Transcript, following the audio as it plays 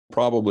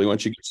probably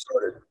once you get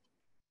started.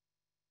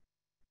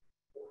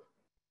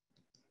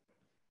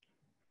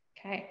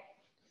 Okay.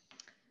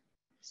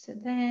 So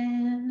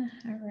then,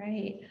 all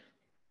right.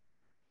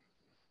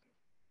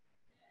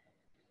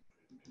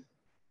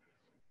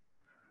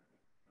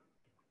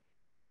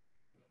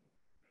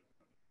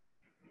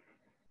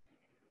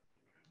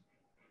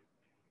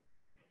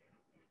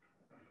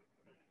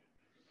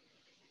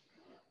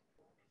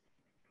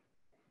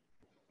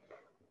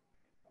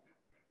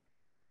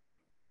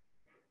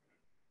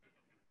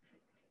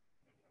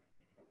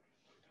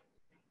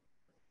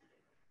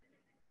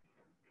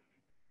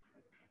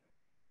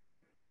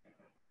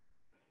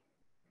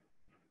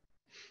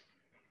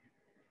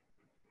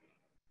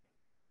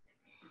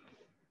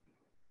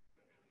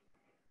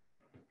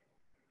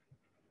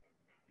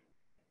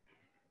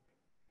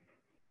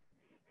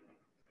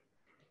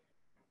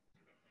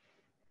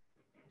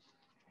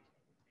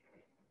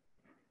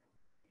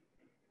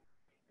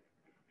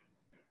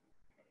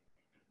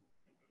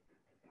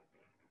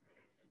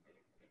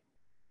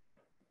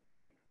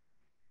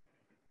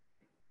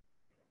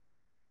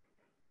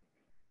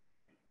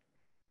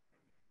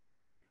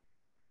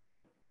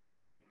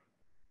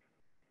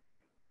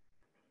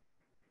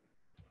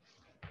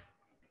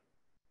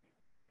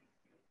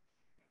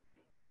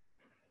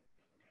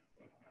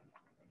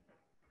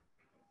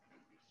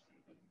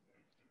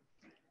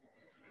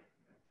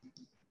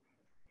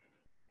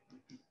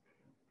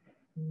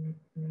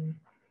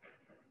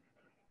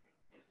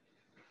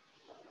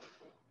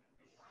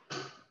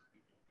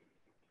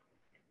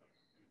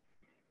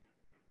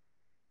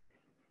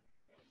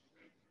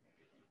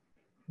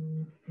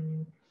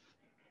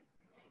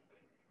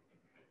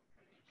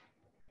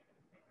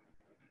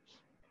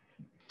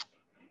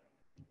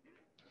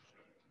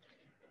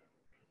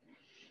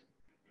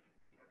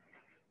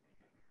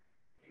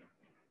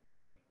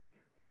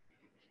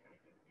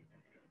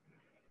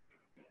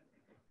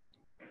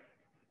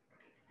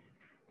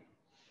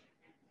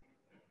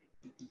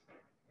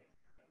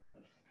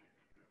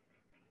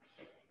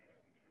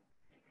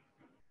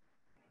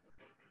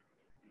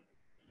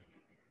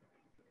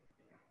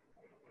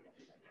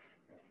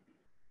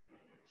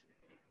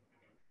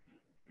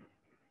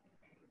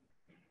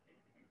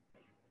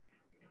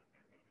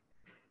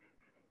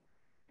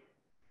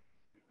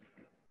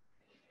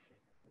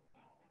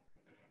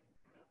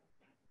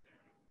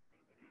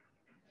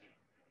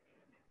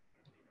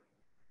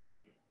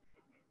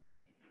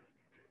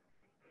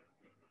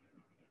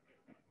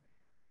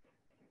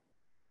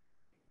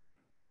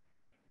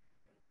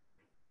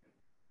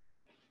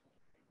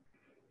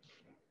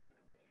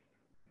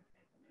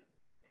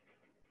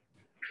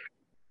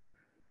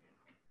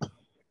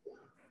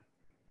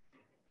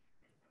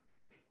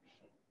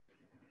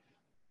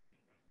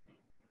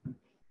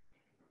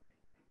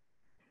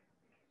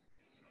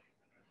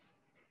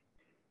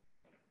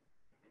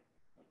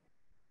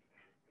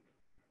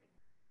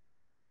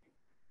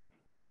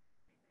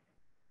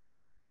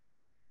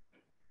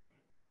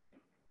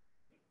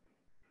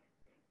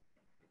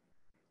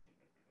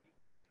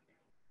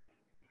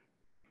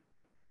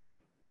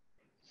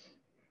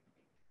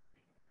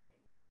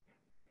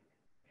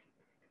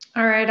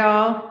 All right,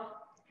 all.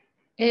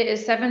 It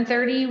is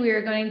 7:30. We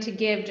are going to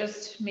give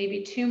just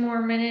maybe 2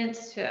 more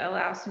minutes to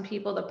allow some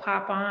people to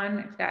pop on.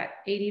 I've got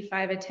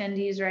 85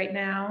 attendees right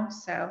now,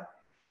 so I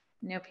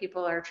know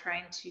people are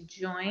trying to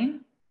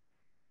join.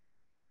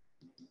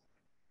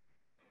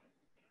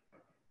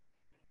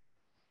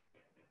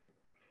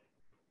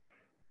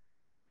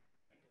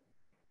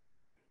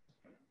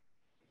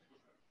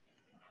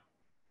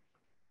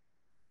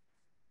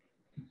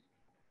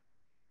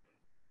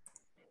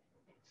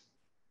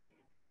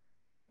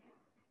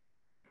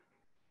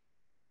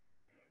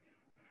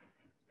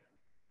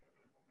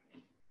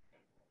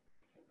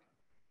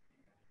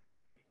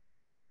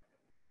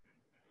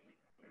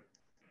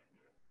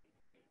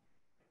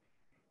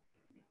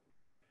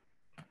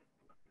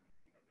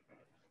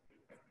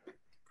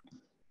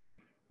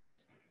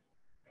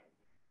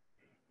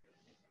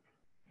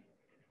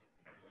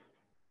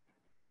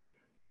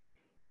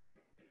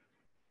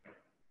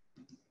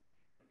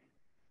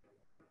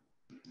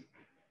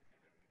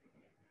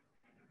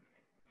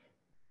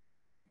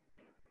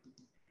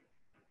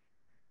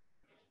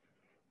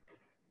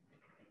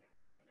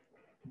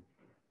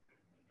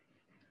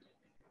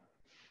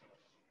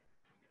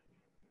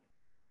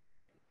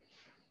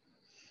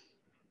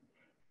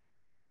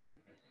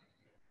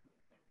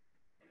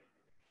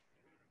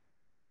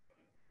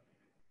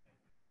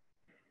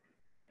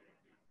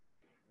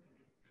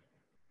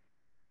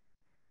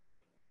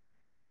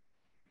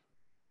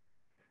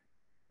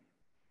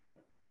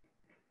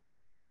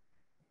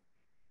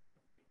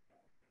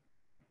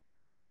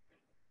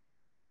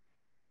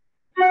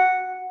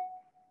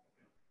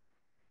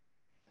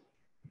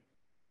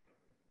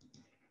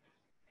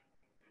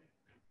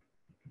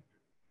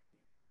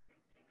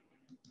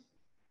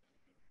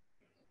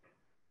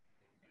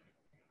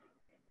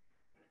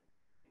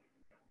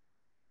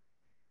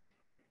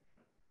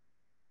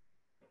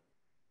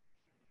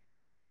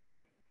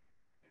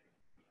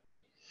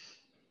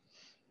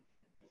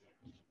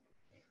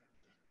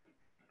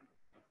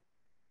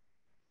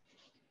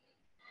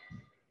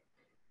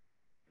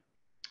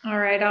 All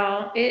right,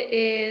 all. It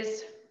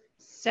is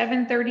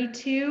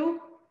 7:32.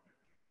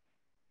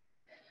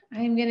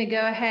 I'm going to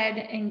go ahead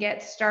and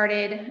get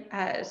started.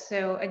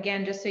 So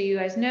again, just so you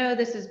guys know,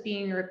 this is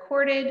being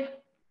recorded.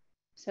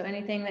 So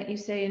anything that you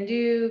say and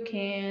do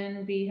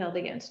can be held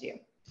against you.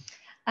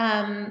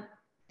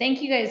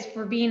 Thank you guys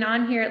for being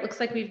on here. It looks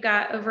like we've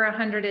got over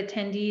 100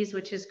 attendees,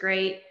 which is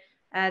great.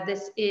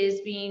 This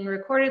is being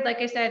recorded. Like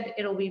I said,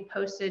 it'll be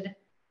posted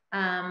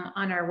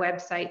on our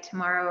website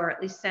tomorrow, or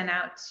at least sent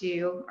out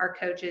to our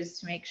coaches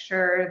to make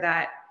sure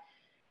that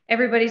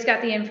everybody's got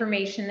the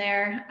information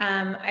there.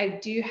 I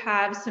do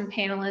have some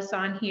panelists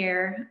on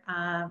here.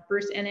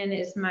 Bruce Ennin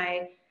is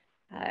my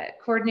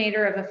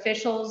coordinator of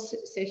officials,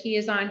 so he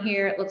is on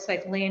here. It looks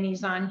like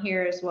Lanny's on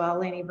here as well,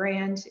 Lanny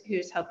Brand,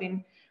 who's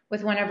helping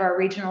with one of our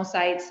regional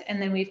sites.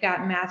 And then we've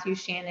got Matthew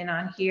Shannon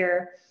on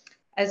here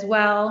as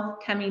well,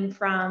 coming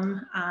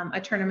from a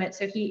tournament.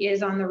 So he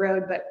is on the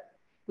road, but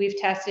we've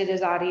tested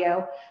his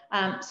audio.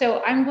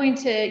 So I'm going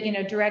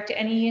to, direct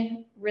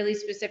any really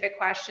specific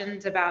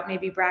questions about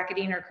maybe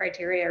bracketing or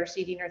criteria or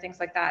seeding or things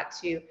like that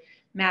to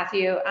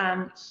Matthew.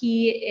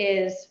 He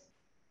is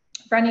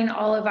running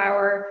all of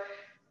our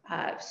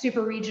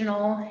super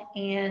regional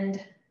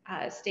and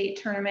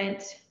state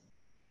tournament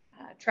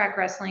track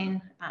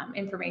wrestling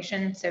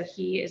information. So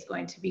he is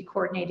going to be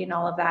coordinating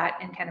all of that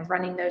and kind of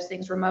running those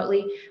things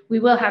remotely. We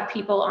will have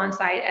people on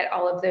site at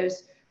all of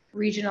those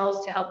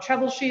regionals to help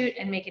troubleshoot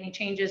and make any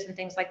changes and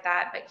things like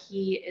that, but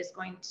he is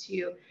going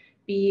to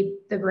be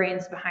the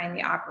brains behind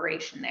the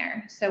operation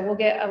there. So we'll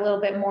get a little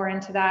bit more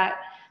into that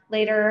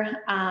later.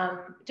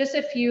 Just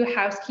a few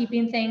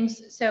housekeeping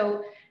things.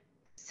 So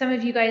some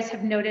of you guys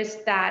have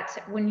noticed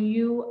that when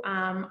you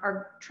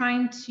are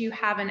trying to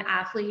have an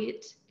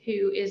athlete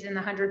who is in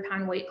the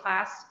 100-pound weight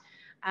class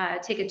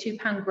take a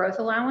 2-pound growth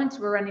allowance,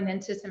 we're running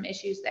into some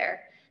issues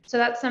there. So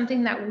that's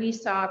something that we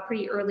saw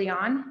pretty early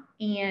on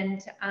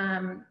and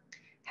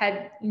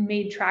had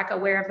made track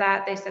aware of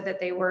that. They said that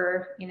they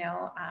were,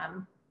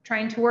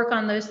 trying to work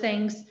on those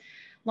things.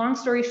 Long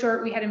story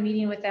short, we had a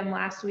meeting with them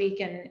last week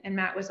and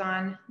Matt was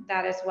on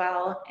that as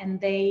well.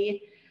 And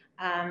they,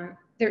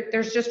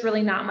 there's just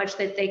really not much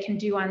that they can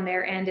do on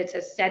their end. It's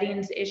a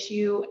settings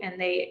issue and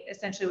they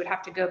essentially would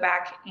have to go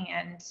back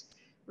and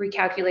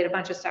recalculate a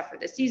bunch of stuff for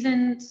the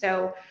season.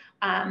 So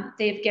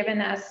they've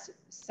given us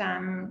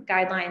some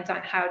guidelines on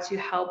how to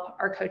help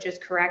our coaches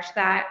correct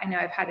that. I know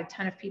I've had a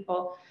ton of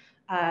people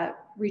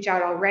reach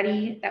out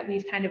already that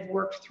we've kind of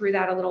worked through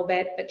that a little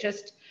bit, but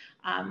just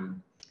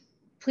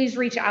please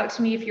reach out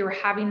to me if you're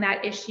having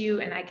that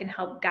issue and I can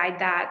help guide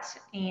that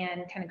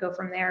and kind of go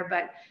from there.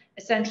 But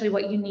essentially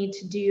what you need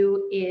to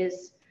do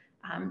is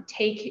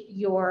take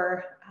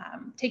your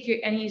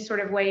any sort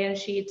of weigh-in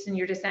sheets and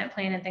your descent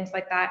plan and things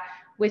like that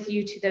with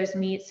you to those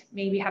meets,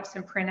 maybe have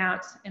some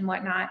printouts and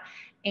whatnot.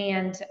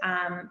 And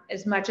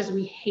as much as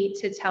we hate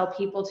to tell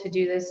people to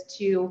do this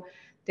to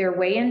their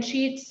weigh-in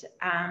sheets,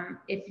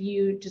 if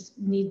you just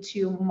need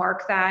to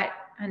mark that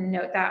and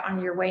note that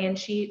on your weigh-in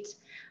sheets,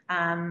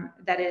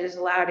 that it is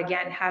allowed.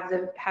 Again, have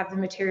the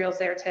materials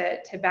there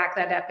to back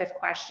that up if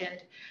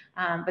questioned.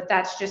 But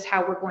that's just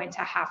how we're going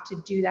to have to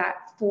do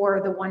that for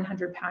the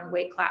 100-pound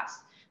weight class.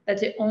 That's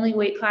the only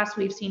weight class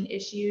we've seen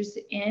issues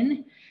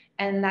in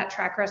and that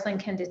track wrestling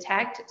can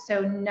detect.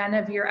 So none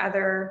of your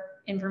other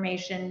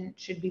information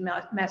should be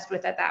messed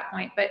with at that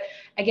point. But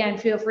again,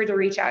 feel free to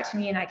reach out to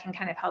me and I can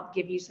kind of help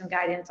give you some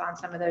guidance on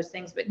some of those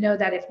things. But know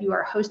that if you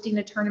are hosting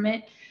a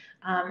tournament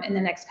in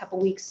the next couple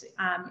of weeks,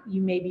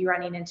 you may be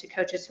running into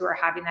coaches who are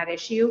having that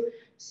issue.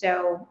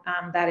 So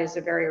that is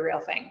a very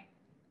real thing.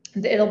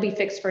 It'll be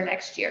fixed for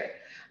next year.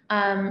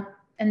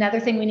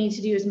 Another thing we need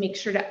to do is make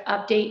sure to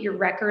update your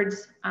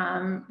records,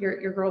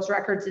 your girls'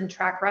 records in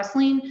track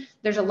wrestling.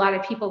 There's a lot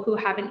of people who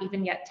haven't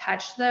even yet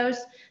touched those.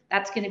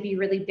 That's going to be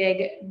really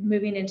big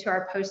moving into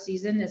our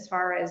postseason as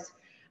far as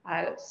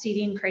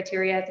seeding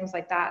criteria, things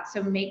like that.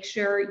 So make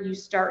sure you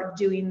start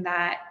doing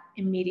that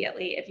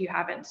immediately if you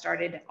haven't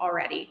started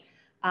already.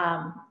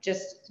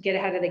 Just get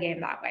ahead of the game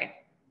that way.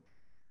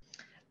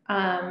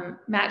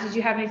 Matt, did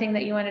you have anything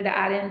that you wanted to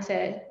add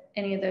into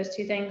any of those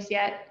two things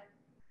yet?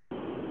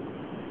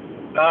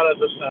 Not at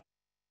this time.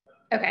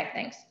 Okay,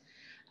 thanks.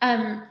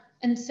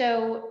 And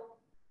so,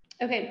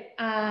 okay,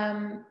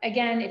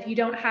 again, if you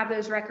don't have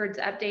those records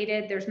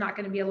updated, there's not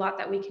going to be a lot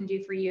that we can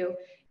do for you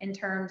in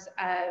terms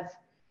of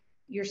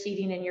your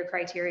seeding and your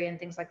criteria and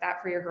things like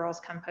that for your girls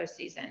come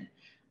postseason.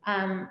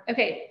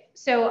 Okay,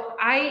 so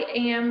I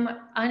am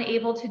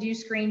unable to do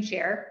screen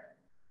share.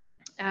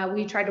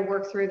 We tried to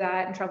work through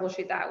that and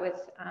troubleshoot that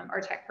with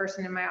our tech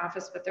person in my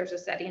office, but there's a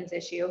settings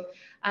issue.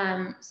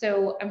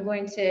 So I'm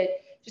going to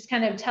just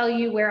kind of tell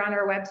you where on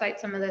our website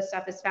some of this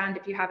stuff is found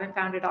if you haven't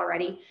found it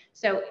already.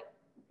 So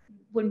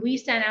when we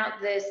sent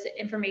out this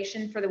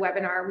information for the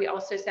webinar, we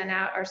also sent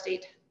out our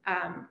state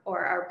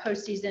or our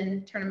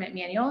postseason tournament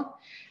manual.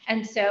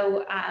 And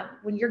so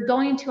when you're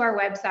going to our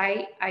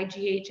website,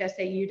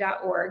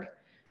 ighsau.org,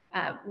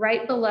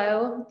 right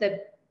below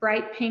the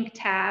bright pink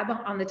tab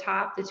on the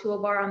top, the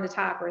toolbar on the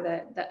top, or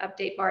the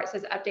update bar, it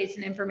says updates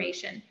and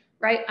information.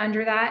 right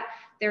under that,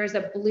 there is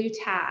a blue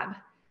tab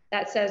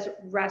that says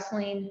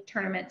Wrestling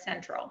Tournament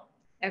Central.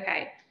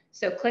 Okay,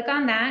 so click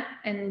on that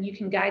and you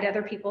can guide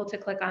other people to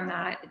click on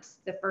that. It's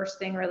the first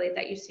thing really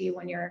that you see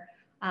when you're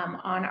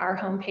on our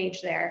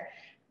homepage there.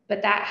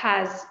 But that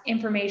has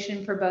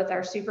information for both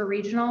our super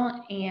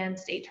regional and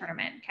state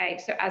tournament. Okay,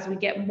 so as we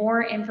get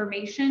more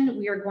information,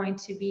 we are going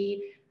to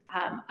be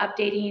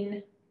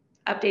updating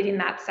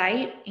that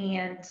site.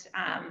 And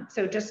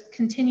so just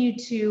continue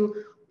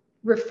to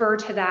refer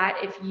to that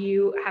if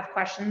you have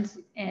questions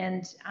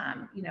and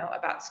you know,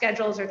 about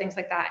schedules or things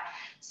like that.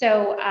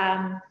 So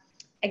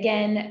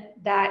again,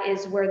 that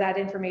is where that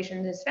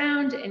information is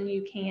found, and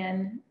you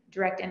can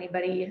direct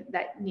anybody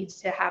that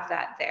needs to have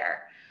that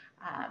there.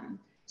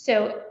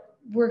 So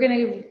we're going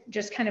to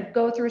just kind of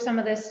go through some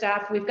of this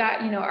stuff. We've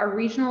got, you know, our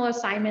regional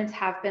assignments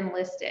have been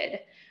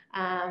listed.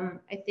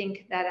 I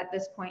think that at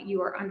this point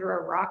you are under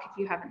a rock if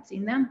you haven't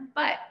seen them,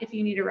 but if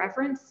you need a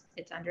reference,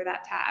 it's under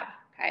that tab.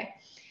 Okay.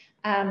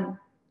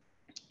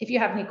 If you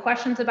have any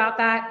questions about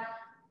that,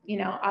 you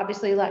know,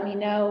 obviously let me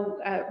know.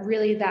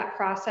 Really that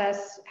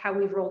process, how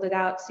we've rolled it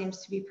out,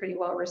 seems to be pretty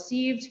well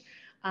received.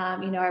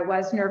 You know, I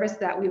was nervous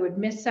that we would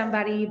miss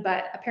somebody,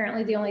 but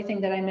apparently the only thing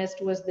that I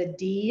missed was the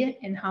D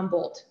in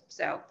Humboldt.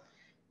 So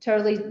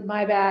totally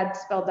my bad,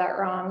 spelled that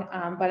wrong.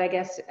 But I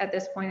guess at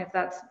this point, if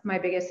that's my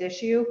biggest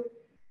issue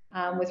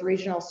with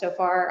regional so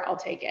far, I'll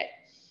take it.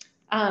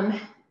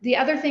 The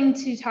other thing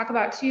to talk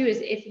about too is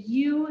if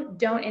you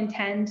don't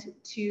intend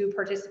to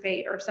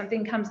participate, or if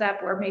something comes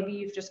up where maybe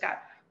you've just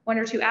got 1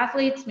 or 2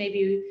 athletes,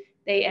 maybe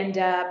they end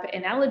up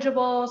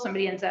ineligible,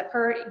 somebody ends up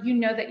hurt, you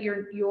know that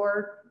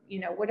your you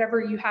know, whatever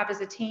you have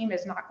as a team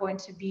is not going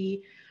to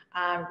be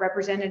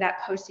represented at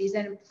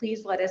postseason.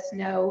 Please let us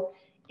know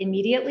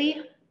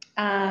immediately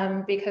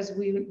because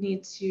we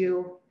need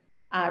to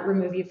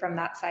remove you from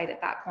that site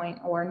at that point,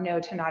 or know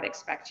to not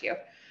expect you.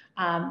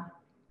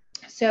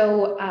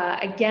 So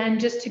again,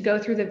 just to go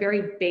through the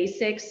very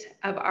basics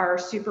of our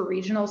super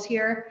regionals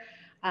here,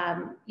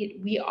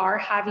 we are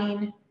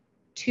having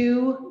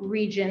 2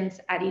 regions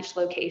at each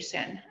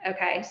location.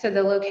 Okay, so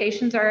the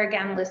locations are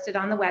again listed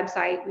on the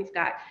website. We've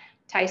got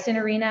Tyson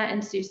Arena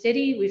in Sioux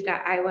City. We've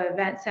got Iowa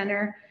Event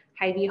Center,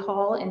 Hy-Vee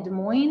Hall in Des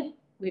Moines.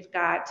 We've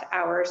got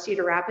our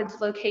Cedar Rapids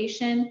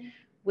location,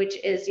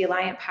 which is the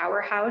Alliant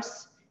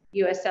Powerhouse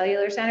US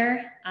Cellular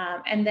Center.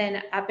 And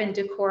then up in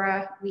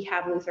Decorah, we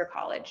have Luther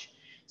College.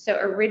 So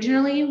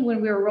originally,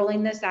 when we were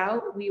rolling this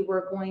out, we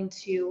were going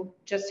to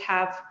just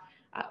have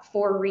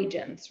 4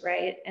 regions,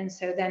 right? And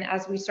so then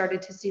as we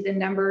started to see the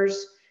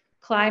numbers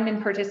climb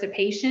in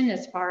participation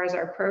as far as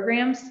our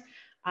programs,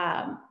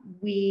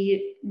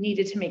 we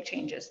needed to make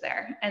changes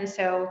there. And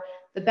so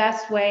the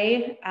best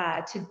way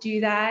to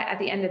do that at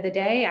the end of the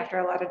day, after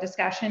a lot of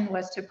discussion,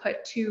 was to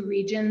put 2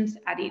 regions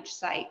at each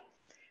site.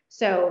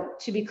 So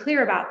to be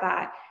clear about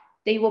that,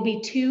 they will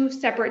be 2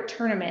 separate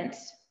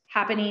tournaments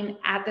happening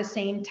at the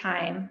same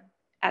time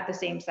at the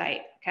same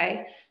site.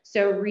 Okay,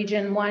 so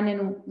region 1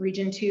 and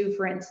region 2,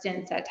 for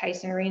instance, at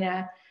Tyson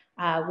Arena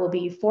will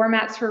be 4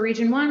 mats for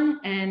region 1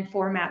 and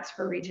 4 mats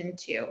for region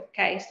 2.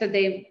 Okay, so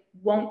they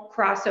won't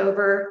cross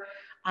over,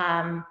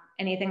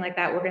 anything like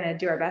that. We're going to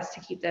do our best to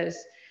keep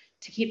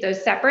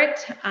those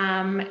separate.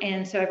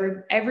 And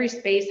so every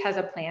space has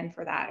a plan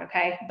for that.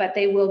 Okay, but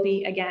they will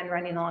be again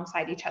running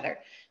alongside each other.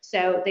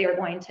 So they are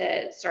going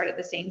to start at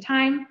the same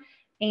time,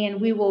 and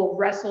we will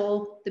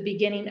wrestle the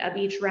beginning of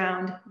each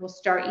round. We'll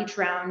start each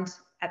round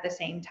at the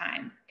same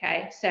time.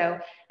 Okay, so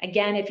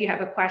again, if you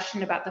have a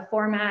question about the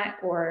format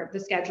or the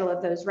schedule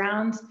of those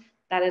rounds,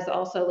 that is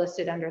also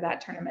listed under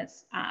that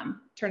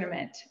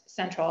tournament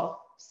central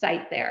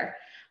site there.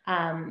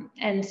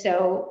 And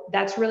so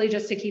that's really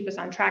just to keep us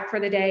on track for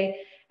the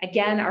day.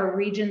 Again, our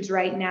regions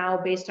right now,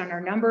 based on our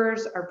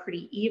numbers, are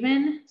pretty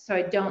even. So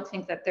I don't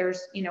think that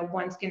there's, you know,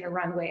 one's going to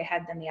run way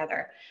ahead than the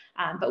other.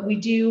 But we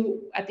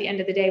do, at the end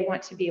of the day,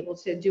 want to be able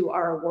to do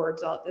our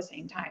awards all at the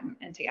same time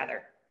and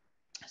together.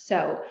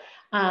 So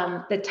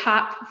the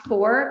top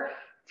 4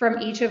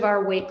 from each of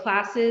our weight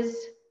classes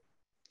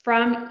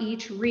from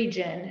each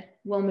region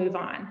will move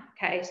on.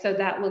 Okay, so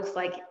that looks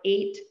like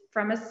 8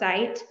 from a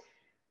site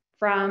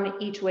from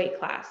each weight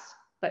class,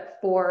 but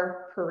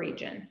 4 per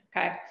region.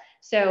 Okay,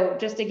 so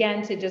just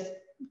again, to just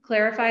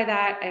clarify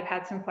that, I've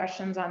had some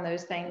questions on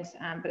those things,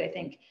 but I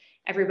think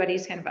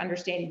everybody's kind of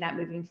understanding that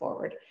moving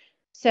forward.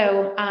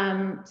 So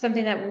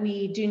something that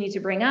we do need to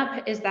bring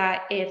up is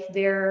that if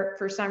there,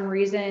 for some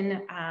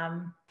reason,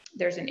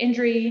 there's an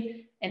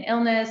injury, an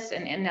illness,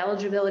 an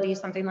ineligibility,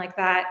 something like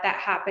that, that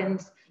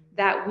happens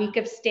that week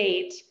of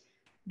state,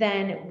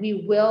 then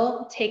we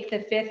will take the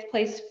 5th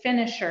place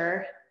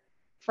finisher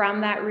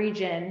from that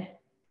region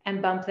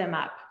and bump them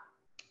up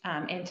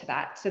into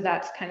that. So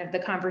that's kind of the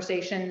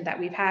conversation that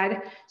we've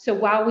had. So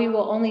while we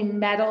will only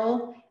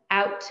medal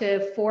out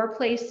to 4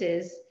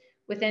 places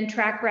within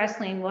track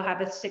wrestling, we'll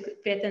have a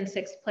 5th and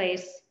 6th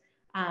place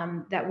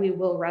that we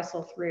will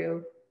wrestle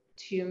through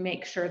to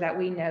make sure that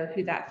we know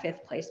who that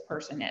 5th place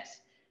person is.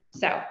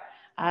 So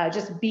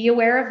just be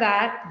aware of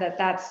that,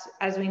 that's,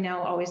 as we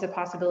know, always a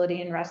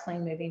possibility in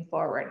wrestling moving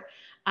forward.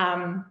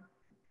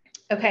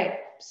 Okay,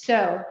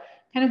 so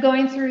kind of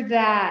going through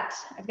that,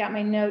 I've got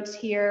my notes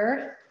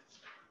here.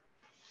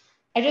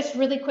 I just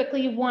really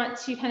quickly want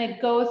to kind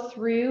of go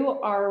through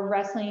our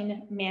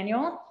wrestling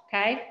manual,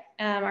 okay,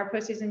 our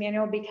postseason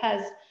manual,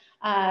 because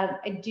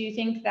I do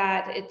think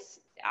that it's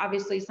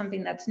obviously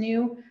something that's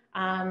new.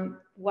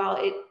 While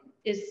it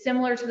is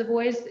similar to the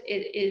boys,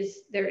 it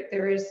is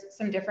there is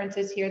some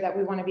differences here that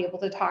we want to be able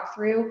to talk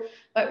through.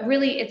 But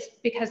really, it's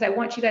because I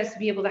want you guys to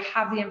be able to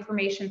have the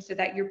information so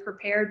that you're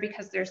prepared,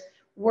 because there's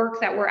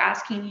work that we're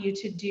asking you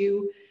to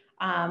do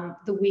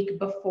the week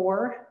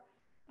before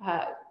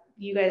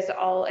you guys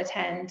all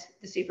attend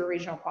the super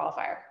regional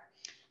qualifier.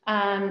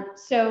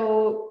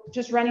 So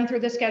just running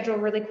through the schedule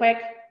really quick.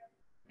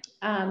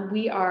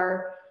 We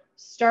are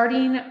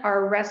starting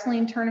our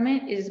wrestling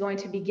tournament. It is going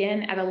to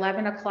begin at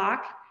 11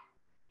 o'clock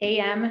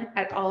a.m.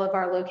 at all of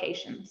our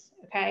locations.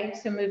 Okay,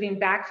 so moving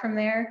back from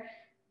there,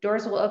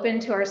 doors will open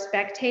to our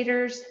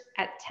spectators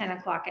at 10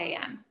 o'clock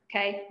a.m.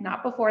 Okay,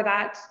 not before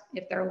that.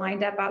 If they're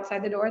lined up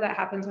outside the door, that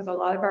happens with a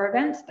lot of our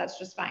events, that's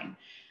just fine.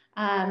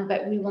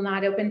 But we will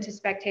not open to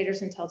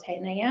spectators until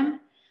 10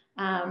 a.m.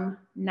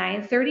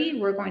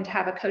 9:30, we're going to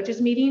have a coaches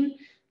meeting.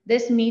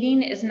 This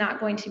meeting is not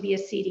going to be a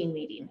seating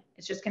meeting.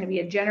 It's just going to be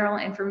a general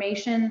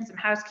information, some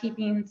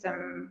housekeeping,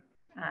 some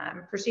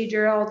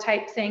procedural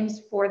type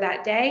things for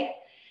that day.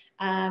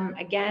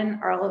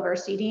 Again, all of our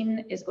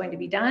seating is going to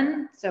be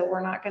done, so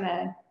we're not going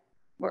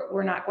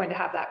to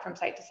have that from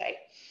site to site,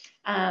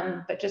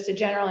 but just a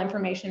general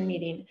information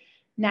meeting.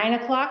 9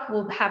 o'clock,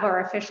 we'll have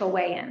our official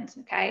weigh-ins.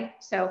 Okay,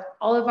 so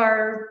all of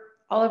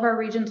our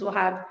regions will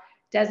have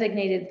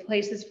designated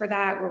places for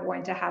that. We're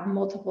going to have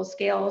multiple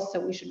scales, so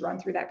we should run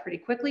through that pretty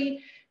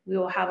quickly. We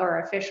will have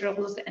our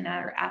officials and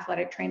our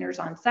athletic trainers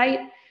on site.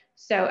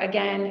 So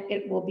again,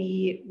 it will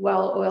be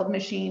well-oiled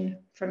machine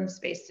from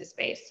space to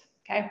space.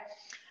 Okay.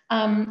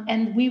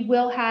 And we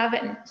will have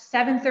at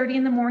 7:30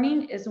 in the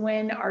morning is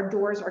when our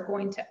doors are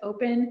going to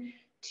open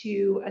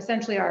to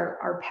essentially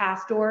our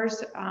pass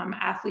doors,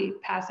 athlete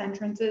pass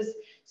entrances.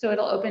 So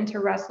it'll open to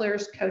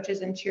wrestlers,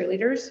 coaches, and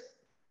cheerleaders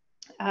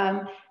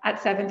at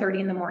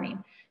 7:30 in the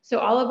morning. So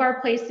all of our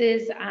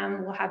places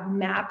will have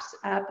maps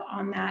up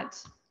on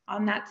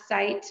that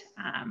site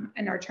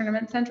in our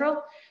tournament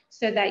central,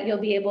 so that you'll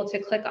be able to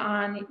click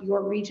on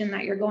your region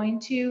that you're going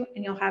to,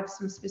 and you'll have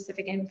some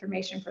specific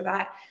information for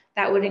that.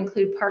 That would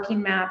include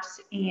parking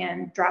maps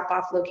and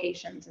drop-off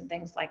locations and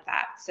things like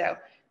that. So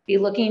be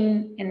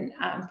looking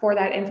for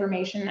that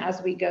information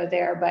as we go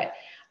there, but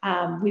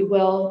we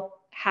will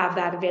have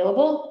that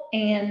available.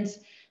 And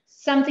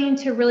something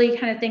to really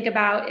kind of think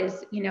about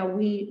is,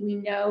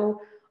 we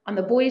know on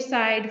the boys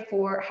side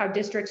for how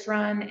districts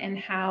run and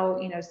how,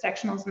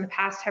 sectionals in the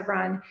past have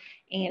run.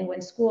 And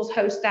when schools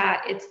host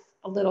that, it's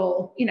a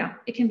little,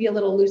 it can be a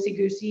little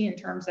loosey-goosey in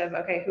terms of,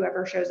 okay,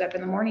 whoever shows up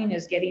in the morning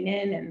is getting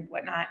in and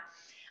whatnot.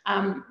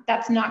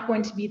 That's not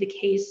going to be the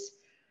case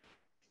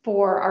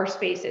for our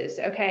spaces.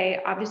 Okay,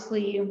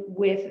 obviously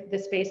with the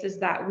spaces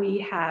that we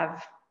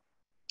have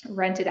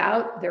rented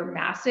out, they're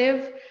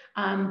massive,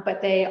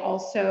 but they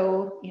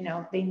also,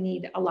 they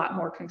need a lot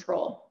more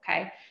control.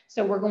 Okay,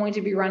 so we're going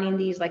to be running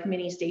these like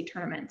mini state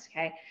tournaments.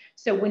 Okay,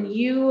 so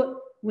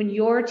when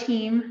your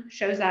team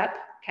shows up,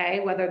 okay,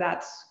 whether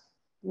that's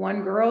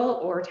one girl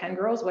or 10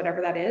 girls, whatever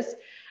that is,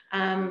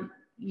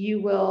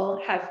 you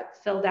will have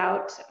filled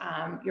out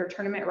your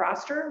tournament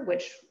roster,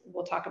 which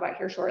we'll talk about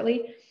here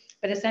shortly.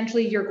 But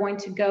essentially, you're going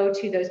to go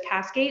to those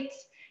pass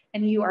gates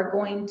and you are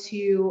going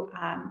to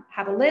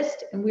have a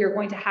list, and we are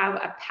going to have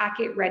a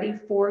packet ready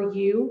for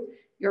you,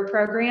 your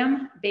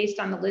program, based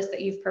on the list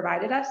that you've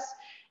provided us.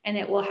 And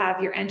it will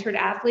have your entered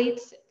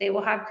athletes. They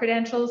will have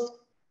credentials.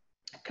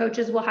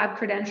 Coaches will have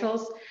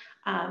credentials.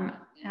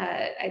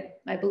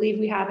 I believe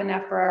we have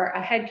enough for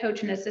a head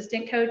coach and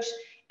assistant coach.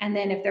 And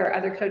then if there are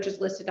other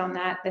coaches listed on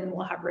that, then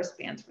we'll have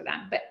wristbands for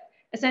them. But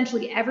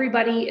essentially,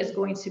 everybody is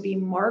going to be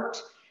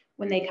marked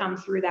when they come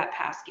through that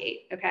pass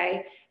gate,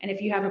 okay? And if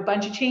you have a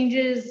bunch of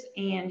changes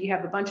and you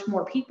have a bunch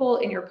more people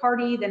in your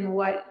party than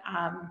what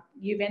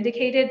you've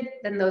indicated,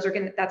 then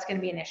that's gonna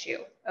be an issue,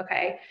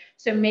 okay?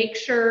 So make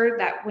sure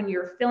that when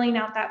you're filling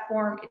out that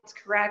form, it's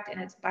correct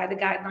and it's by the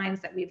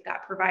guidelines that we've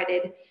got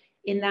provided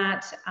in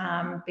that,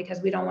 because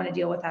we don't wanna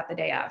deal with that the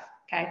day of,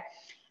 okay?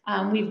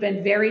 We've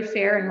been very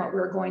fair in what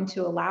we're going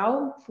to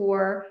allow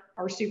for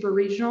our super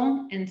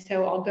regional, and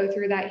so I'll go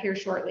through that here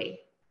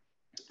shortly.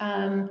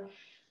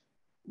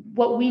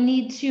 What we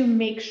need to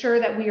make sure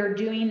that we are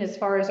doing as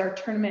far as our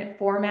tournament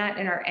format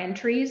and our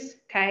entries,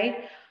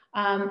 okay?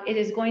 It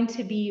is going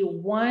to be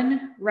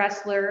one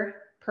wrestler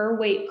per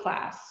weight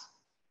class,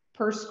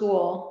 per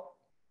school,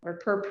 or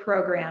per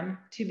program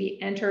to be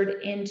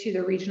entered into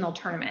the regional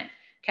tournament,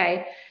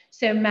 okay?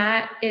 So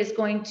Matt is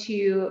going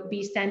to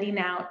be sending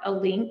out a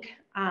link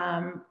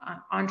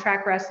on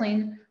Track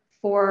Wrestling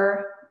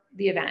for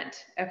the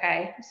event,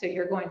 okay? So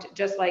you're going to,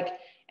 just like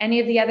any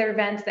of the other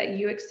events that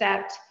you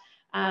accept,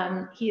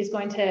 he is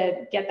going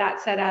to get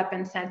that set up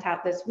and sent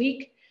out this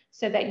week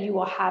so that you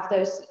will have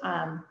those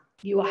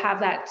you will have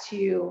that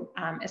to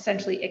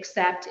essentially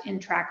accept in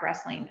track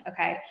wrestling,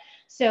 okay?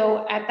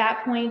 So at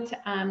that point,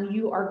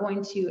 you are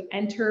going to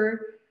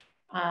enter,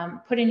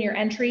 put in your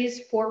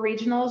entries for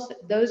regionals.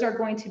 Those are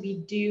going to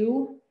be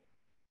due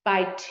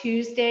by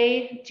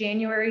Tuesday,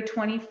 January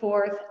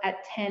 24th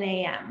at 10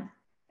 a.m.,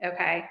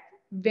 okay?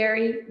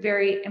 Very,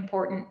 very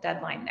important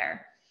deadline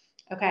there,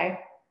 okay?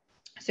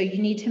 So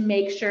you need to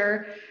make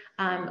sure,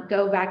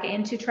 go back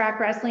into track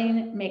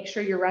wrestling, make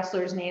sure your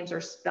wrestlers' names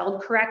are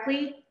spelled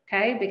correctly,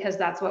 okay? Because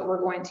that's what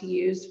we're going to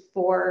use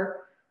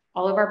for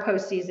all of our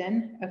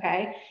postseason,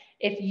 okay?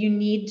 If you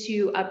need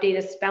to update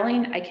a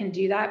spelling, I can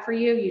do that for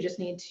you. You just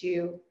need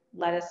to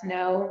let us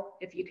know.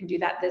 If you can do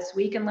that this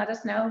week and let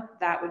us know,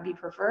 that would be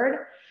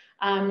preferred.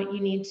 You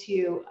need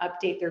to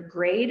update their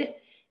grade,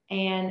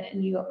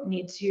 and you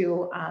need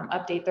to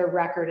update their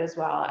record as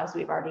well, as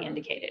we've already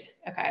indicated,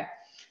 okay?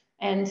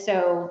 And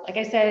so, like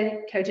I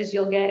said, coaches,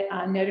 you'll get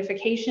a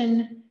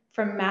notification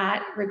from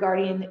Matt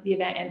regarding the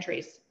event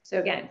entries. So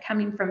again,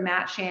 coming from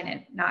Matt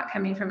Shannon, not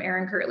coming from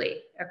Aaron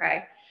Curley,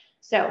 okay?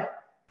 So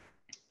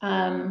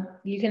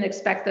you can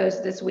expect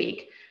those this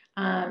week.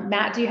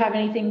 Matt, do you have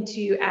anything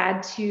to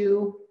add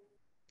to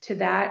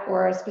that,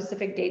 or a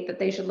specific date that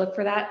they should look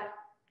for that?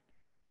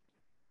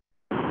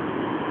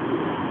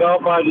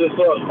 Nope, I'm going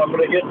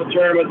to get the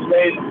tournaments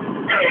made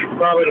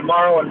probably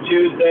tomorrow and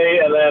Tuesday,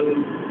 and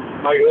then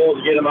my goal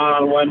is to get them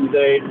out on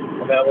Wednesday.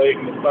 That way you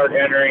can start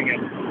entering,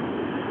 and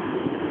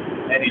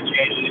any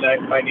changes I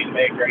might need to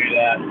make or any of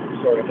that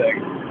sort of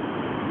thing.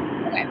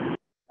 Okay,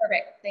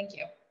 perfect. Thank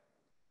you.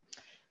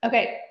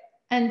 Okay,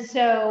 and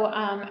so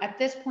at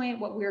this point,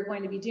 what we're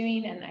going to be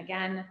doing, and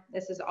again,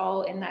 this is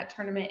all in that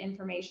tournament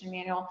information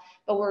manual,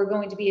 but we're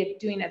going to be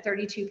doing a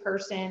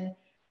 32-person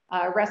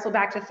wrestle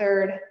back to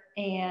third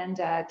and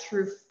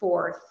true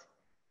fourth.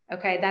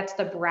 Okay, that's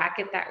the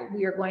bracket that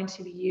we are going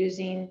to be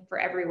using for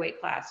every weight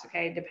class,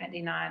 okay,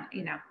 depending on,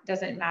 you know,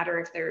 doesn't matter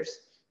if there's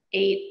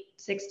 8,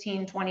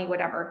 16, 20,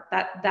 whatever,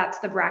 that's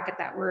the bracket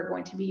that we're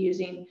going to be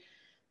using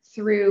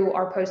through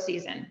our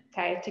postseason,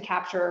 okay, to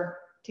capture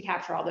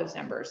all those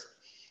numbers.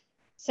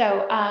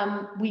 So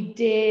we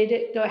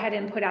did go ahead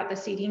and put out the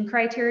seeding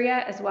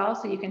criteria as well,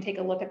 so you can take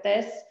a look at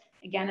this.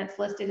 Again, it's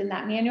listed in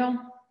that manual.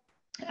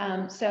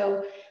 The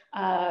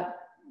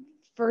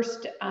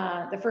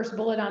first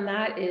bullet on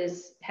that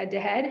is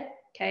head-to-head,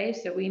 okay?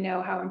 So we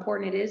know how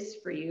important it is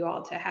for you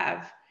all to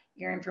have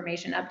your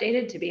information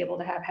updated to be able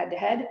to have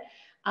head-to-head.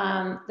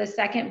 The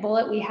second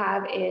bullet we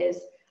have is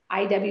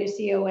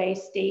IWCOA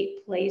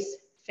state place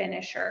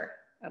finisher,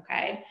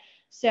 okay?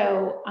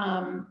 So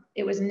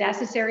it was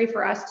necessary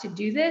for us to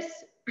do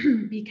this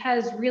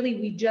because really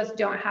we just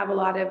don't have a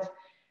lot of,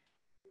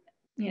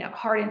 you know,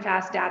 hard and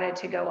fast data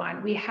to go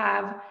on. We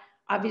have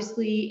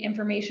obviously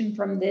information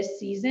from this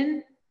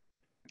season,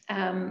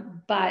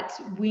 but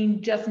we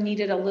just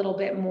needed a little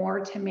bit more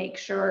to make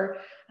sure,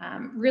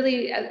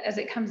 really, as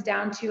it comes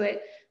down to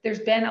it, there's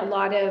been a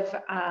lot of,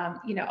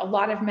 a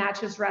lot of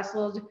matches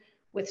wrestled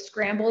with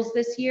scrambles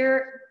this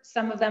year.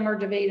 Some of them are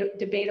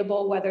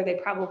debatable whether they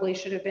probably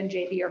should have been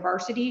JV or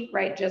varsity,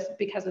 right? Just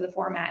because of the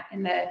format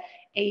and the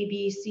A,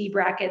 B, C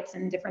brackets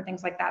and different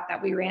things like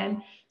that we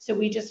ran. So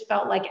we just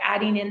felt like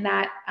adding in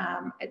that,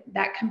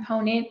 that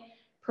component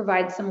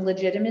provides some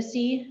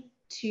legitimacy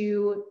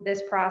to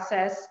this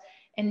process,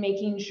 and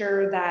making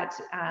sure that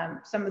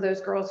some of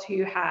those girls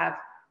who have,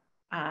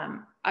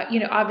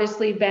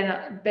 obviously been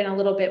a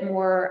little bit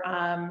more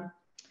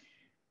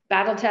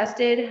battle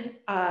tested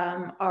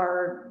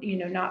are,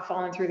 not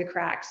falling through the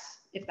cracks,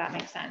 if that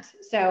makes sense.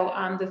 So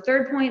the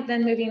third point,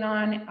 then moving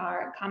on,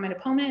 are common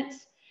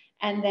opponents.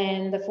 And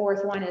then the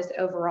fourth one is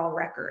overall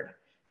record.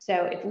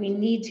 So if we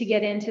need to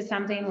get into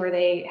something where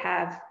they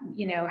have,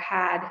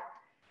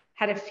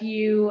 had a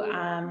few,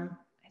 I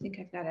think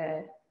I've got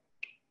a,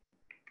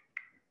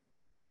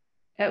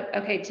 oh,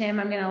 okay, Tim,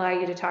 I'm going to allow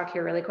you to talk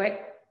here really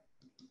quick.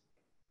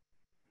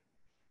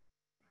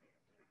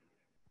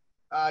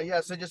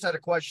 Yes, I just had a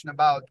question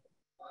about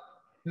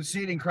the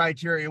seeding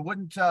criteria.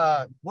 Wouldn't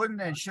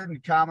and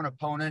shouldn't common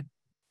opponent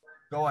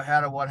go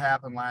ahead of what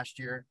happened last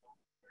year?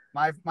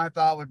 My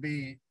thought would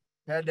be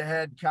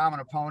head-to-head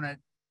common opponent.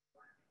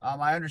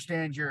 I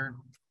understand your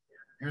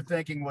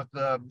thinking with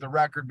the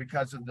record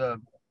because of the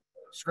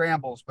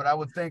scrambles, but I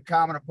would think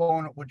common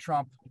opponent would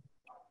trump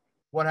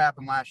what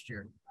happened last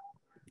year.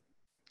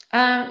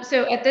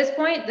 So at this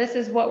point, this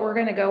is what we're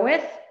going to go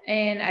with.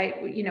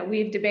 And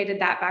we've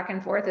debated that back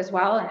and forth as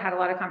well and had a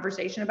lot of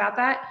conversation about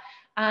that.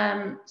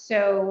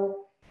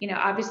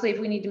 Obviously if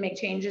we need to make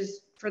changes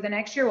for the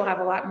next year, we'll have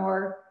a lot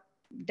more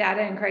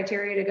data and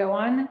criteria to go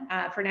on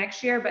for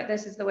next year, but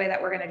this is the way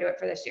that we're going to do it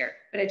for this year.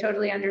 But I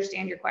totally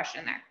understand your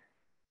question there.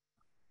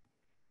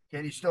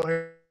 Can you still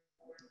hear?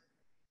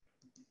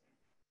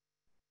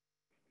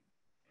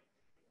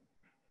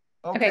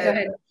 Okay, go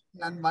ahead.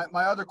 And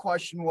my other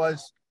question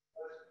was,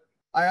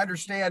 I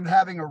understand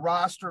having a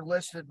roster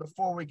listed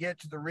before we get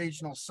to the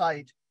regional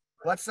site.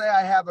 Let's say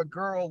I have a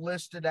girl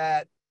listed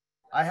I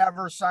have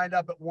her signed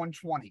up at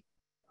 120.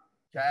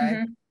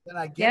 Okay. Then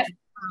I get to the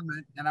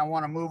tournament and I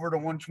want to move her to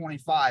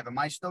 125. Am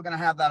I still going to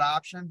have that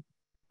option?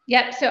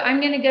 Yep, so I'm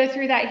gonna go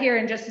through that here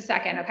in just a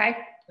second, okay?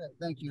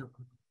 Thank you.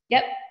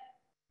 Yep.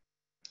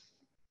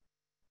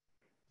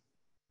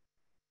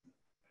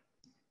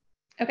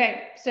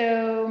 Okay,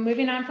 so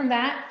moving on from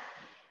that,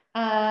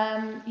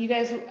 you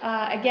guys,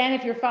 again,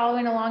 if you're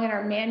following along in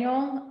our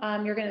manual,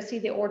 you're gonna see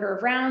the order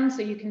of rounds,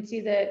 so you can see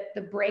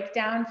the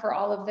breakdown for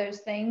all of those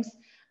things.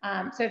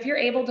 So if you're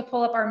able to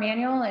pull up our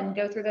manual and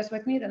go through this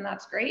with me, then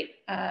that's great.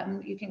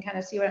 You can kind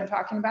of see what I'm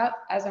talking about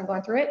as I'm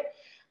going through it.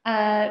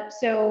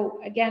 So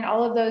again,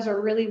 all of those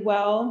are really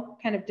well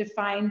kind of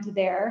defined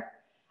there.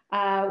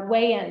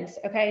 Weigh-ins,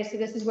 okay, so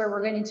this is where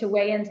we're going to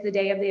weigh into the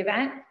day of the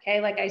event, okay,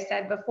 like I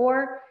said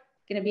before,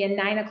 going to be a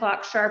 9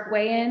 o'clock sharp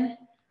weigh-in.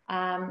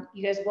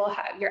 You guys will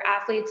have, your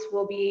athletes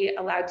will be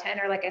allowed to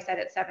enter, like I said,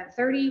 at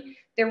 7:30.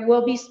 There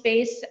will be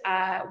space,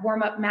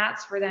 warm-up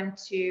mats for them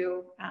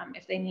to,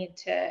 if they need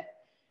to,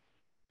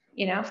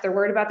 you know, if they're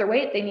worried about their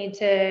weight, they need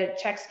to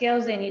check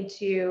scales, they need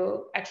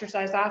to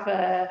exercise off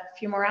a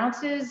few more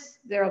ounces.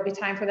 There will be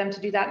time for them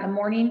to do that in the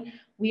morning.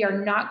 We are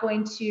not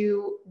going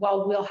to,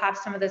 while we'll have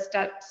some of the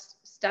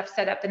stuff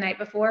set up the night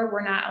before,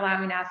 we're not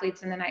allowing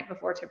athletes in the night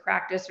before to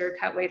practice or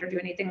cut weight or do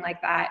anything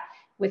like that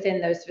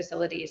within those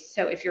facilities.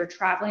 So if you're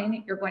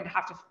traveling, you're going to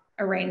have to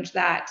arrange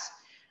that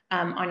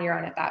on your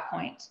own at that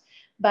point.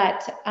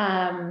 But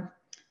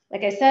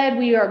like I said,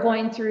 we are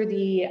going through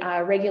the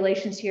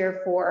regulations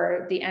here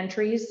for the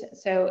entries.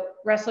 So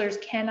wrestlers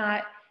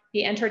cannot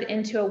be entered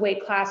into a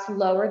weight class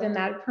lower than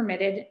that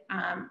permitted.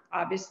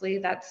 Obviously,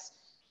 that's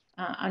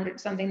under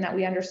something that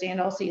we understand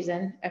all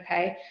season,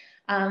 okay?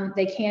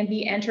 They can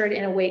be entered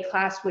in a weight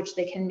class which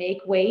they can make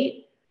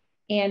weight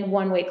and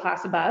one weight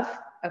class above,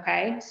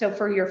 okay? So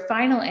for your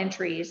final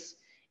entries,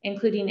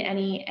 including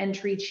any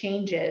entry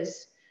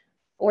changes,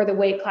 or the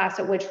weight class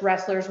at which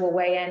wrestlers will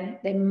weigh in,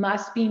 they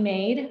must be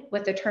made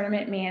with the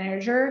tournament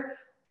manager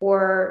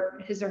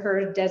or his or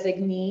her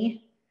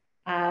designee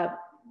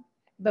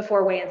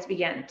before weigh-ins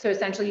begin. So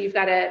essentially you've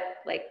got to,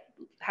 like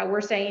how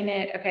we're saying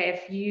it, okay,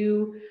 if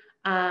you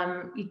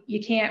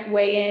can't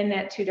weigh in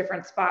at 2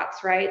 different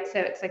spots, right?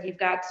 So it's like you've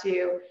got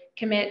to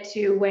commit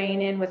to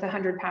weighing in with a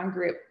 100-pound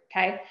group,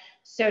 okay?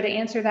 So to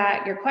answer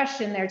that, your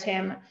question there,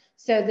 Tim,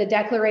 so the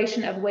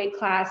declaration of weight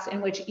class in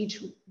which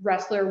each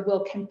wrestler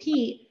will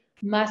compete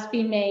must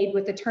be made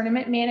with the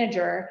tournament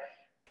manager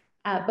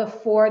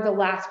before the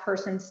last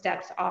person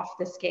steps off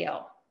the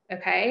scale,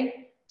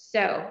 okay?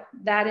 So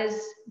that is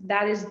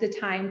the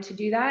time to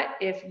do that.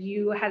 If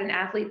you had an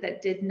athlete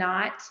that did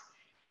not,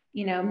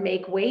 you know,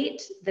 make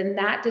weight, then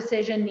that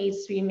decision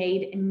needs to be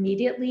made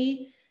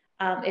immediately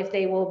if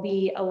they will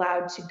be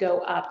allowed to go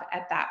up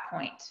at that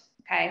point,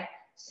 okay?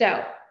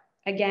 So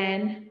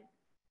again,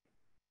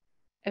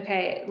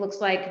 okay, it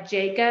looks like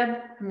Jacob,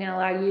 I'm gonna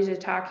allow you to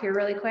talk here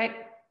really quick.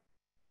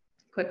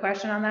 Quick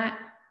question on that.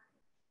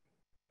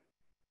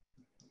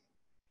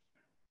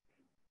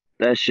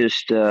 That's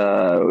just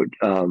you're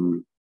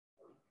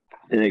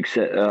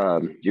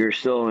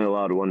still only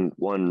allowed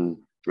one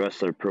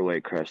wrestler per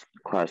weight class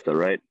though,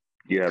 right?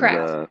 You have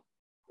Correct.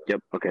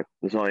 Yep, okay.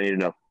 That's all I need to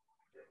know.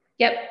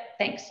 Yep,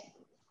 thanks.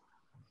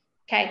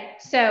 Okay,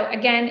 so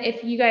again,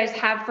 if you guys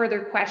have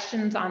further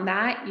questions on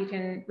that, you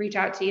can reach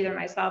out to either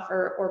myself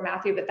or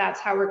Matthew, but that's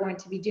how we're going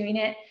to be doing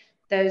it.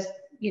 Those,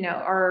 you know,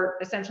 are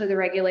essentially the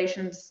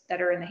regulations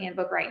that are in the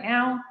handbook right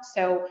now.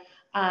 So,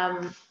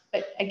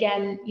 but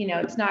again, you know,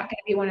 it's not going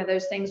to be one of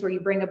those things where you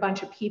bring a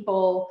bunch of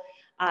people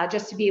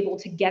just to be able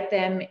to get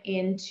them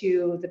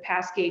into the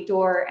pass gate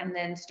door and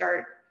then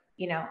start,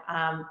 you know,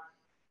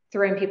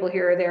 throwing people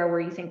here or there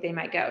where you think they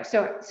might go.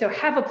 So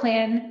have a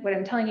plan. What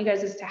I'm telling you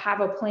guys is to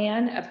have a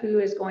plan of who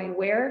is going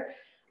where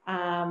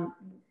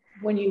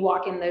when you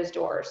walk in those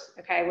doors,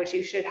 okay, which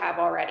you should have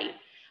already.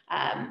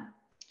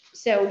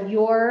 So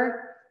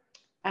your,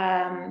 okay,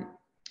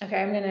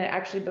 I'm gonna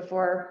actually,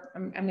 before,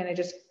 I'm gonna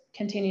just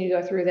continue to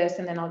go through this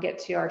and then I'll get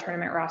to our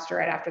tournament roster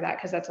right after that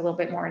because that's a little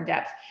bit more in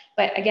depth.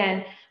 But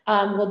again,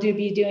 we'll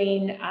be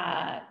doing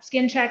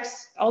skin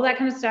checks, all that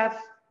kind of stuff,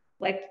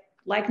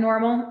 like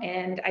normal.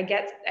 And I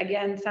get,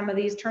 again, some of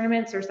these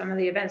tournaments or some of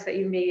the events that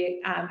you may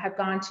have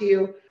gone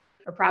to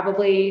are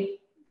probably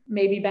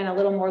maybe been a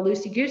little more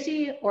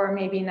loosey-goosey or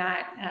maybe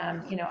not,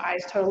 you know,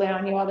 eyes totally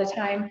on you all the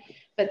time.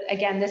 But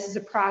again, this is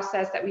a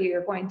process that we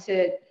are going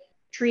to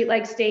treat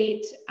like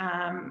state.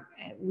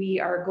 We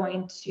are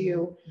going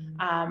to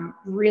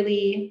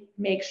really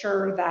make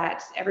sure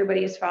that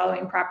everybody is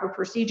following proper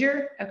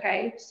procedure,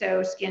 okay?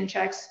 So skin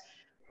checks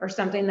or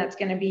something that's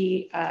going to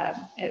be,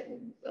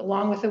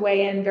 along with the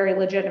weigh-in, very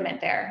legitimate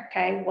there,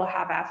 okay? We'll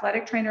have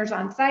athletic trainers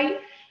on site.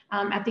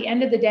 At the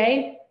end of the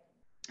day,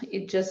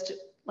 it just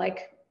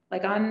like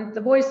on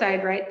the boys'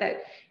 side, right,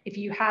 that if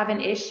you have an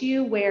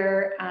issue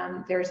where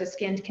there's a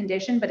skin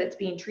condition, but it's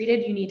being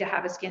treated, you need to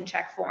have a skin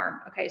check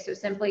form, okay? So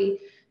simply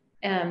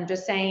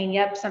just saying,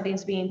 yep,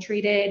 something's being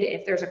treated.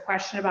 If there's a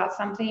question about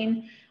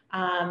something,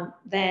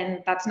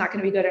 then that's not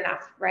going to be good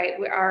enough, right?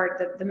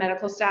 The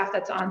medical staff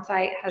that's on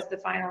site has the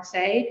final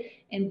say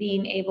in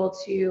being able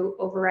to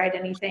override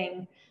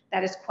anything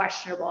that is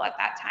questionable at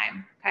that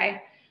time,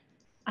 okay?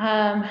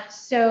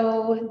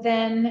 So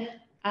then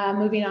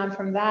Moving on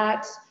from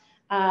that,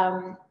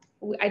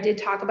 I did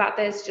talk about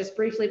this just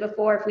briefly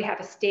before. If we have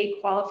a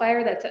state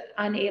qualifier that's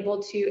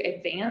unable to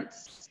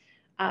advance,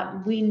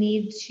 we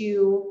need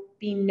to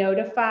be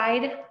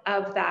notified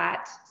of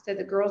that. So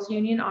the Girls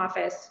Union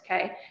office,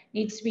 okay,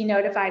 needs to be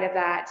notified of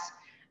that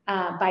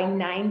by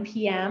 9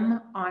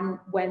 p.m. on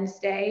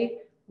Wednesday,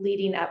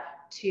 leading up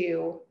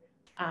to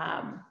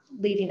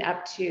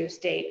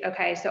state.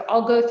 Okay, so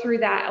I'll go through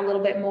that a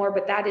little bit more,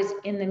 but that is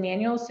in the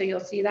manual, so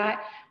you'll see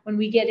that. When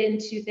we get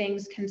into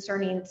things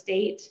concerning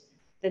state,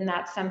 then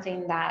that's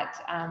something that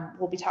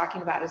we'll be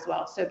talking about as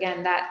well. So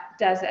again, that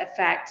does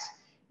affect,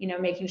 you know,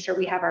 making sure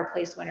we have our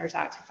place winners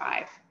out to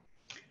 5.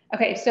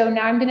 Okay, so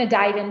now I'm going to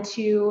dive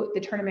into the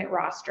tournament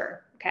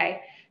roster.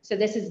 Okay, so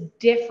this is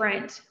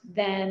different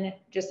than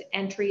just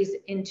entries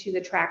into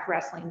the track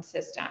wrestling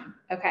system.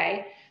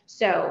 Okay,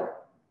 so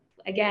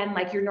again,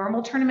 like your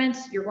normal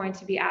tournaments, you're going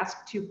to be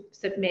asked to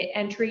submit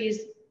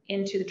entries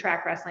into the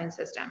track wrestling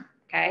system.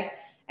 Okay,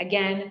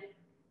 again,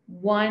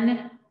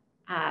 one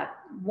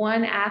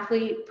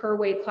athlete per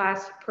weight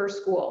class per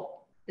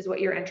school is what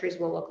your entries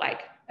will look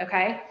like.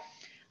 Okay,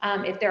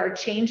 if there are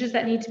changes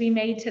that need to be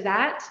made to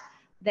that,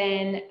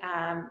 then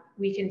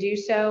we can do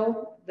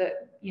so.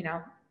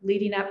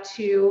 Leading up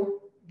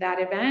to that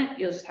event,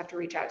 you'll just have to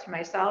reach out to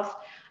myself,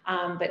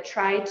 but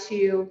try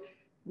to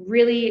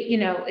really, you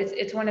know,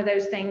 it's one of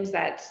those things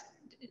that,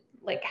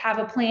 like, have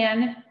a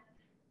plan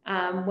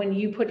when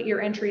you put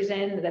your entries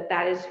in,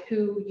 that is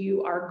who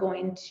you are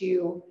going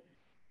to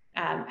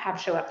have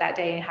show up that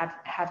day and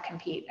have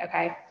compete.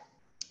 Okay,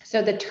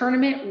 so the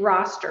tournament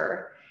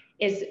roster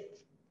is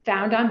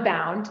found on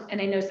Bound,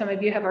 and I know some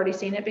of you have already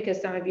seen it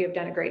because some of you have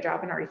done a great job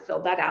and already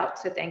filled that out,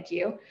 so thank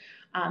you.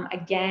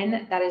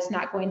 Again, that is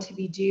not going to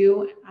be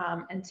due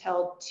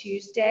until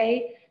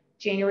Tuesday,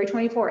 January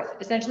 24th,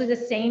 essentially the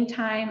same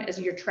time as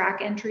your track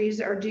entries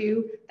are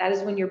due. That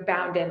is when your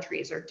Bound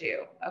entries are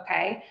due.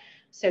 Okay,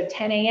 so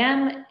 10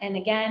 a.m. And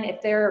again,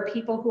 if there are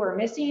people who are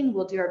missing,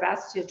 we'll do our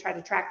best to try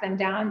to track them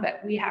down, but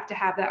we have to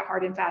have that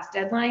hard and fast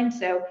deadline.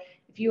 So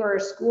if you are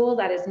a school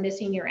that is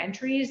missing your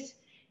entries,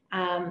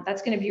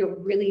 that's going to be a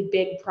really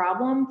big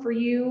problem for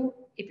you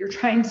if you're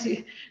trying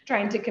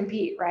to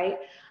compete, right?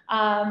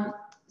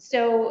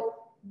 So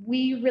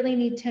we really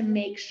need to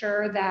make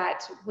sure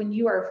that when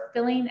you are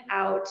filling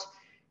out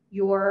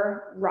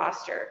your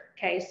roster,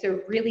 okay,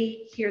 so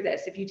really hear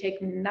this, if you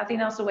take nothing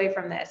else away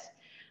from this,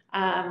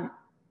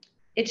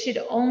 it should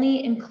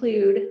only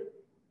include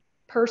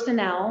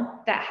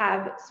personnel that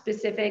have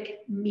specific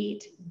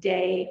meet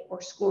day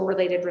or school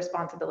related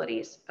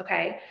responsibilities.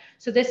 Okay,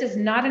 so this is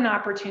not an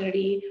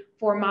opportunity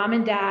for mom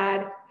and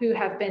dad who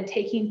have been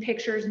taking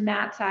pictures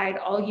mat side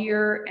all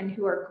year and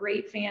who are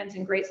great fans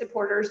and great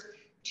supporters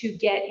to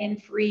get in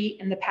free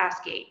in the pass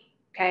gate.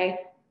 Okay,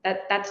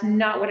 that's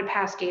not what a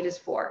pass gate is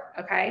for.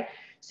 Okay,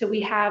 so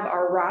we have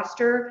our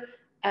roster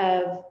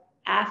of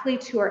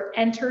athletes who are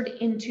entered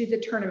into the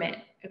tournament.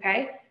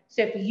 Okay,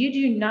 so if you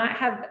do not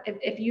have,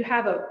 if you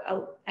have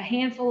a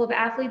handful of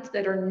athletes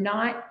that are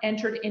not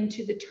entered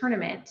into the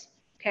tournament,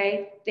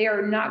 okay, they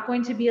are not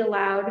going to be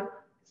allowed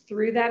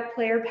through that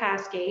player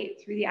pass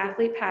gate, through the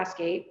athlete pass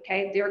gate.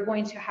 Okay, they're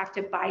going to have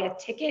to buy a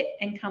ticket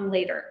and come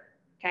later.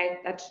 Okay,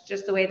 that's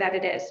just the way that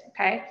it is.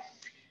 Okay,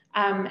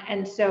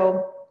 and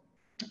so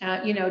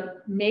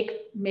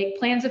make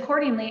plans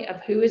accordingly of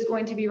who is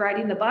going to be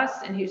riding the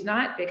bus and who's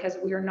not, because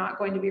we are not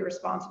going to be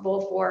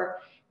responsible for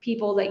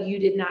people that you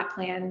did not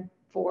plan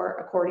for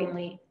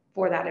accordingly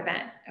for that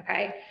event.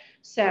 Okay,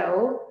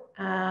 so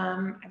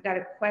I've got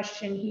a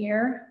question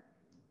here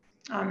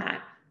on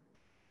that.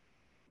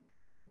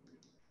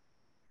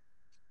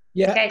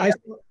 Yeah, okay.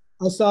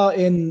 I saw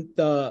in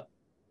the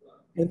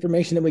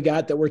information that we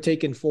got that we're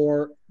taking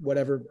for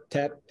whatever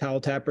towel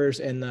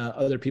tappers and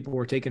other people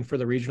were taking for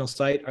the regional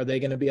site. Are they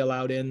going to be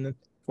allowed in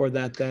for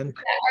that then?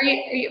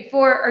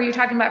 Are you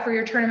talking about for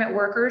your tournament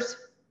workers?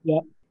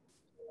 Yeah.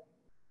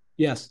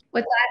 Yes.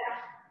 What's that?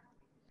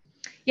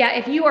 Yeah,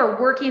 if you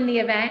are working the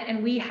event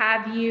and we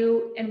have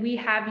you,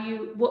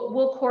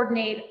 we'll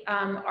coordinate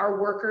our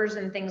workers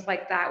and things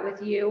like that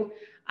with you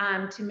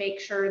to make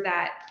sure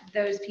that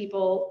those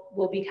people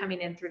will be coming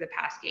in through the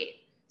pass gate.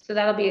 So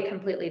that'll be a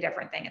completely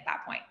different thing at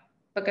that point.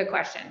 But good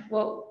question.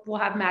 We'll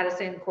have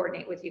Madison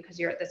coordinate with you because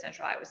you're at the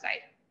Central Iowa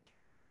site.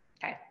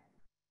 Okay.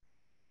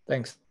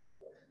 Thanks.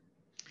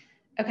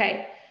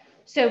 Okay.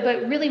 So,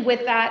 but really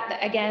with that,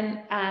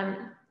 again,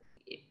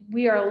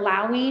 we are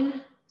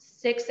allowing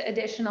 6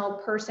 additional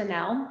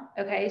personnel.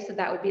 Okay, so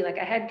that would be like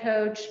a head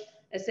coach,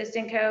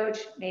 assistant coach,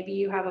 maybe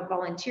you have a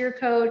volunteer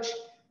coach,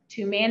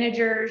 2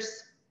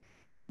 managers,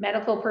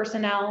 medical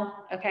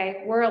personnel.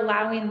 Okay, we're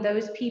allowing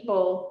those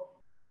people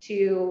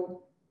to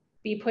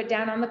be put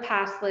down on the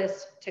pass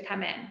list to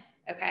come in.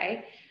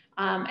 Okay,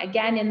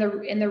 again,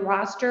 in the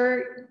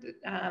roster,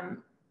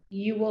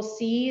 you will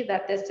see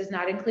that this does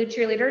not include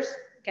cheerleaders,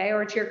 okay,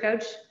 or a cheer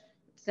coach.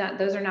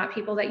 Those are not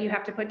people that you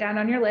have to put down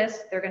on your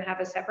list. They're going to have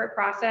a separate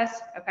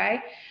process.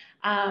 Okay.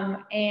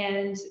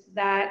 And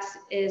that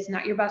is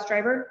not your bus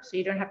driver. So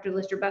you don't have to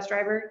list your bus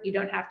driver. You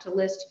don't have to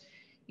list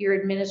your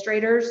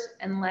administrators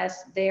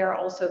unless they are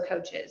also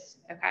coaches,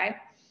 okay?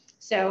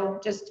 So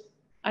just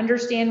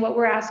understand what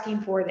we're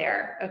asking for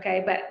there,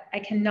 okay? But I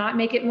cannot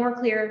make it more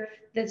clear.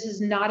 This is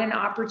not an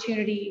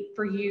opportunity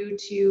for you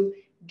to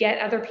get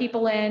other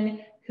people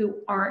in who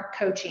aren't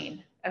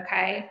coaching,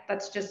 okay?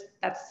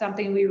 That's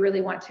something we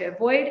really want to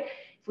avoid.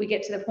 If we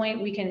get to the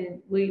point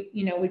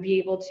we'd be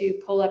able to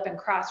pull up and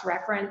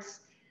cross-reference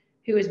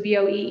who is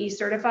BOEE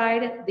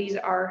certified. These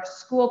are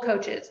school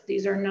coaches.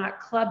 These are not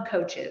club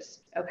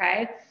coaches,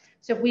 okay?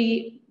 So if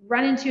we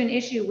run into an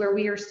issue where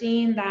we are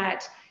seeing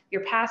that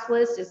your pass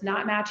list is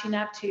not matching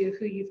up to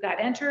who you've got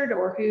entered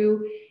or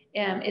who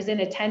is in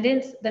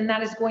attendance, then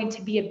that is going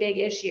to be a big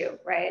issue,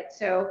 right?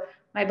 So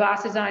my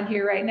boss is on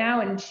here right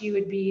now, and she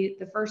would be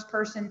the first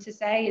person to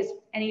say is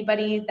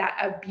anybody that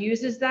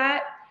abuses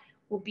that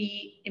will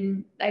be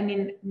in,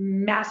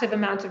 massive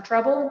amounts of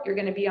trouble. You're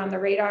going to be on the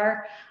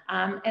radar.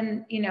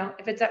 And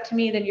if it's up to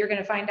me, then you're going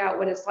to find out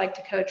what it's like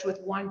to coach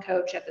with one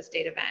coach at the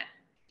state event,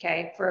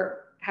 okay,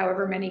 for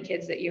however many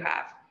kids that you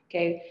have,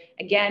 okay?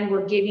 Again,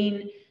 we're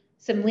giving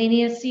some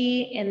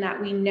leniency in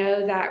that we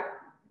know that,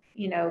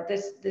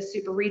 this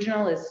super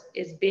regional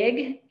is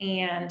big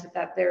and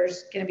that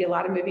there's going to be a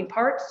lot of moving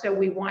parts. So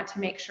we want to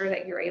make sure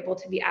that you're able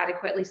to be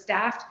adequately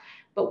staffed,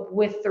 but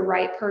with the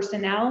right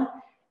personnel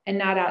and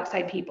not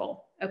outside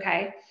people,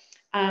 okay?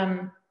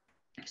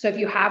 So if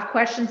you have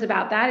questions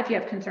about that, if you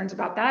have concerns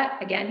about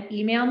that, again,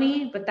 email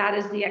me, but that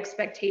is the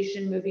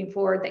expectation moving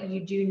forward, that you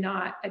do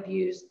not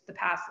abuse the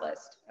pass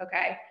list,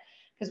 okay?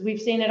 Because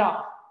we've seen it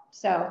all.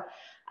 So,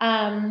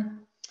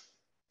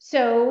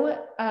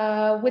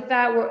 with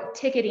that, we're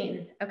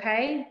ticketing,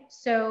 okay?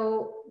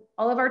 So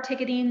all of our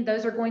ticketing,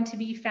 those are going to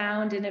be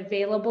found and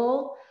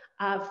available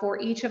for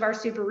each of our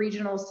super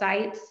regional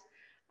sites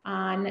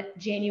on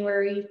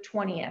January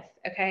 20th,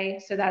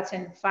 okay? So that's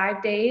in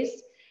 5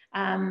 days.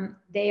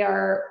 They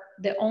are,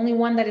 the only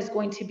one that is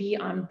going to be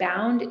on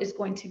Bound is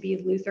going to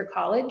be Luther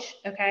College,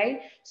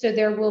 okay? So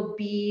there will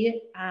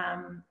be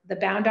the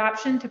Bound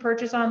option to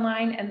purchase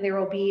online, and there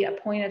will be a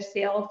point of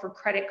sale for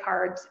credit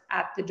cards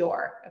at the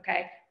door,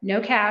 okay?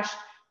 No cash,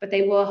 but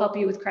they will help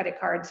you with credit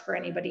cards for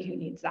anybody who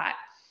needs that,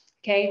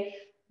 okay?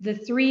 The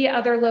 3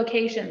 other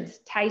locations,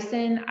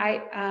 Tyson,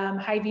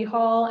 Hy-Vee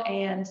Hall,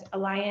 and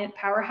Alliant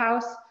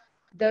Powerhouse,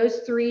 those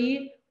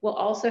 3 will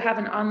also have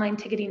an online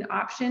ticketing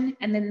option,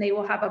 and then they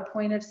will have a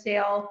point of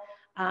sale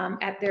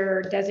at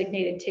their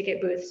designated ticket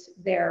booths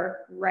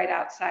there right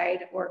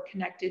outside or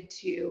connected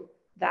to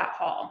that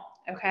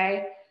hall,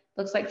 okay?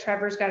 Looks like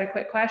Trevor's got a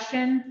quick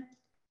question.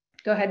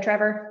 Go ahead,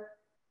 Trevor.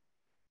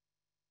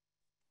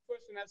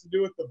 Question has to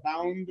do with the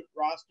Bound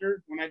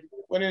roster. When I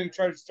went in and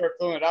tried to start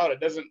filling it out, it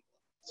doesn't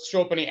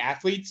show up any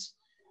athletes.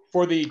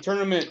 For the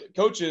tournament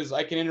coaches,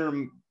 I can enter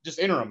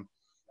them.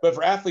 But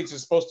for athletes,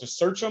 it's supposed to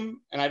search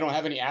them, and I don't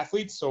have any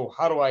athletes. So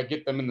how do I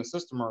get them in the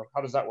system, or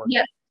how does that work?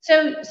 Yeah.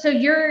 So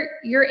your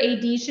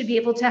AD should be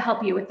able to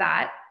help you with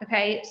that.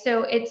 Okay.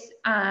 So it's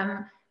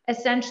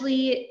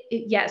essentially,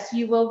 yes,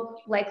 you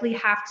will likely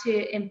have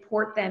to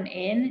import them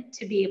in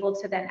to be able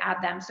to then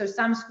add them. So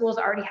some schools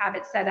already have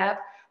it set up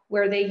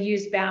where they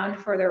use Bound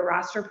for their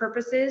roster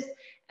purposes,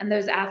 and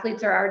those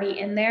athletes are already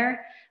in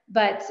there.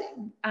 But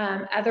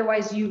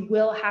otherwise, you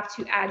will have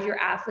to add your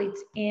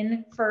athletes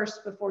in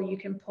first before you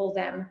can pull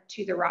them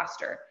to the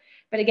roster.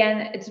 But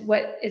again, it's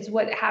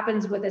what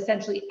happens with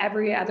essentially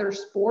every other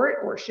sport,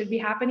 or should be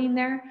happening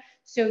there.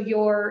 So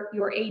your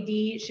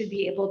AD should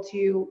be able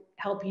to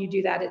help you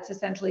do that. It's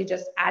essentially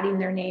just adding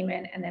their name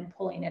in and then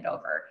pulling it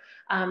over.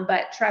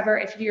 But Trevor,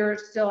 if you're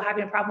still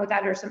having a problem with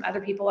that, or some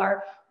other people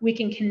are, we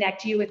can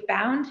connect you with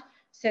Bound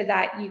so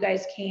that you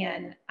guys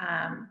can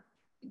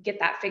get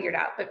that figured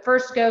out. But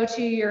first, go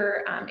to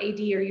your AD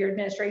or your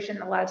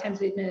administration. A lot of times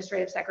the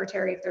administrative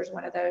secretary, if there's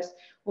one of those,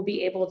 will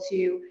be able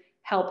to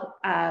help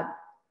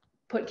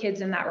put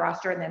kids in that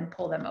roster and then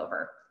pull them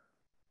over.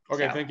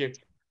 Okay, so, thank you.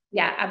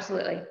 Yeah,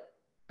 absolutely.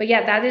 But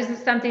yeah, that is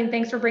something,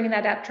 thanks for bringing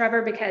that up,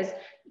 Trevor, because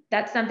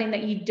that's something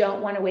that you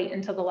don't want to wait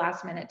until the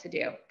last minute to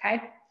do,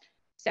 okay?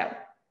 So,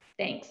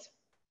 thanks.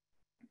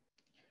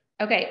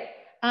 Okay.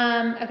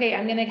 Okay,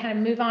 I'm gonna kind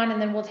of move on, and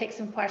then we'll take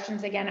some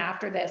questions again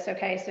after this,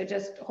 okay? So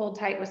just hold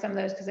tight with some of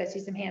those because I see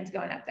some hands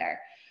going up there.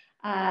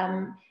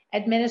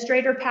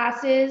 Administrator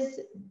passes,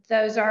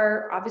 those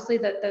are obviously,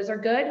 those are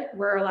good.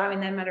 We're allowing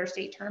them at our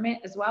state tournament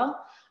as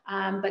well.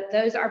 But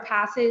those are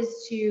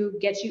passes to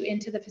get you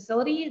into the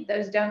facility.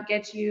 Those don't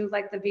get you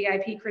like the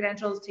VIP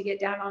credentials to get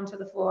down onto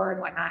the floor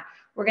and whatnot.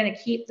 We're gonna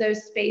keep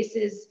those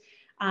spaces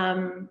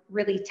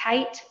really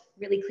tight,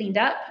 really cleaned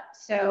up.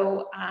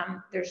 So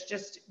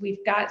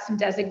we've got some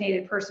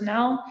designated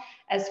personnel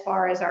as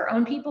far as our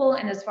own people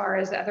and as far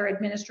as other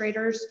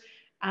administrators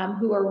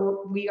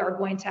we are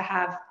going to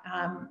have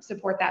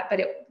support that.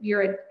 But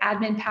your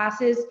admin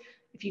passes,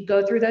 if you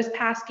go through those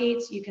pass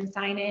gates, you can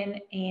sign in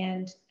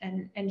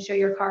and show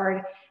your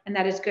card, and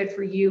that is good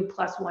for you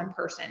plus one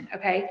person,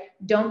 okay?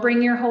 Don't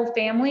bring your whole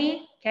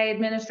family, okay,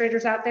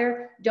 administrators out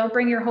there, don't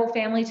bring your whole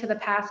family to the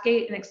pass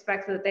gate and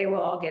expect that they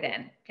will all get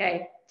in,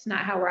 okay? It's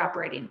not how we're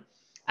operating.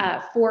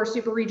 For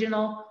super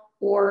regional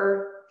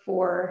or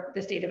for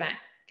the state event.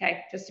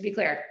 Okay, just to be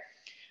clear.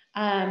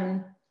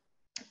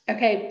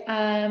 Okay.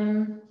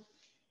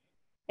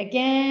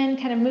 Again,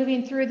 kind of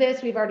moving through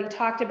this, we've already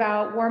talked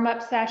about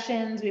warm-up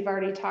sessions. We've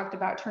already talked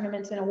about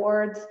tournaments and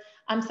awards.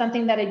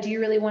 Something that I do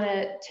really want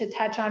to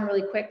touch on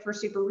really quick for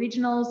super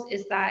regionals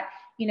is that,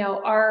 you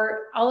know,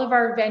 all of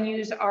our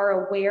venues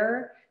are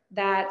aware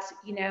that,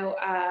 you know,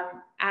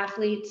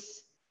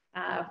 athletes,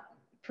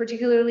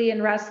 particularly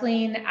in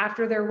wrestling,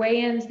 after their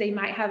weigh-ins, they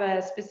might have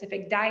a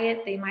specific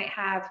diet. They might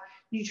have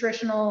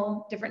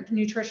different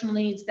nutritional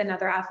needs than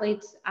other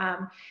athletes.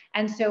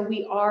 And so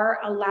we are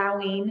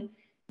allowing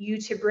you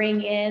to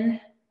bring in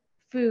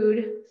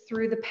food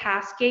through the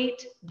pass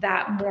gate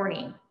that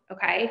morning.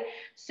 Okay.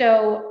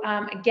 So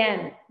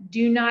again,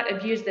 do not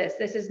abuse this.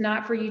 This is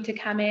not for you to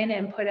come in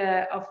and put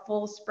a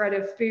full spread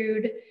of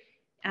food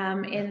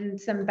in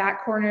some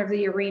back corner of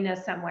the arena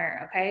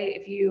somewhere. Okay.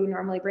 If you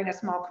normally bring a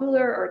small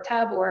cooler or a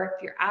tub, or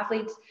if your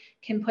athletes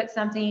can put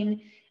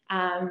something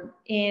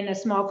in a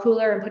small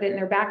cooler and put it in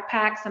their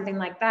backpack, something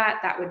like that,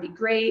 that would be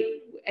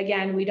great.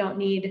 Again, we don't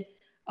need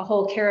a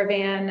whole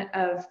caravan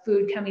of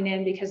food coming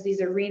in, because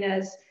these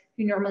arenas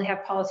who normally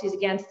have policies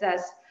against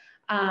us,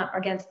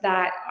 against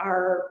that,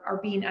 are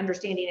being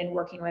understanding and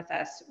working with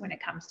us when it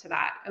comes to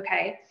that.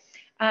 Okay.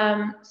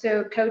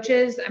 So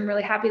coaches, I'm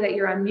really happy that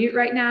you're on mute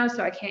right now,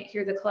 so I can't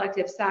hear the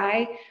collective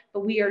sigh,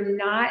 but we are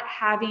not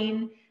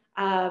having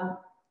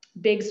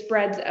big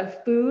spreads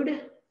of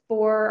food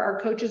for our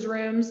coaches'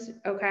 rooms,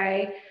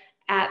 okay,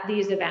 at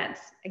these events.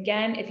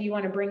 Again, if you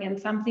want to bring in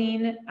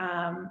something,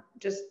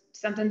 just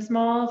something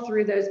small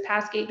through those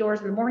pass gate doors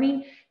in the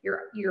morning,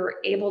 you're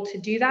able to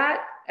do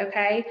that,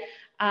 okay?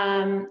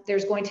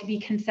 There's going to be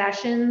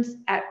concessions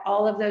at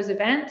all of those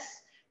events,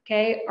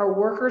 okay? Our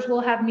workers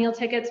will have meal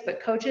tickets,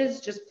 but coaches,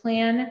 just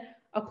plan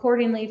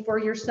accordingly for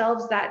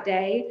yourselves that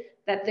day,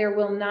 that there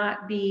will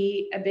not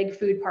be a big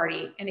food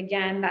party. And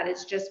again, that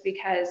is just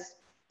because,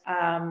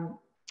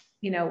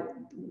 you know,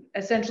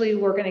 essentially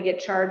we're going to get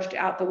charged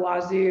out the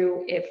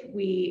wazoo if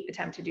we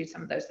attempt to do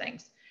some of those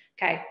things.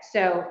 Okay,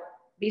 so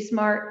be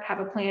smart, have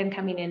a plan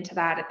coming into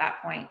that at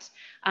that point.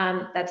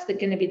 That's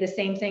going to be the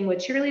same thing with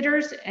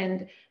cheerleaders,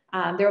 and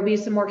there will be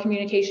some more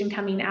communication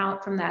coming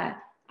out from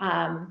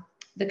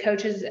the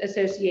Coaches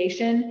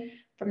Association,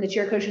 from the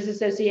Cheer Coaches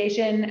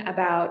Association,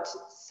 about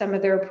some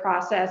of their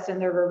process and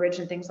their verbiage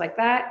and things like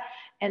that.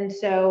 And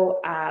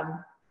so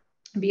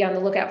be on the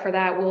lookout for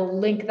that. We'll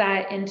link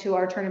that into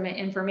our tournament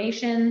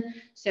information.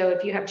 So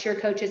if you have cheer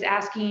coaches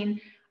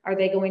asking, are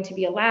they going to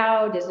be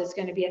allowed? Is this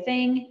going to be a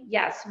thing?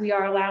 Yes, we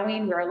are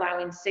allowing. We're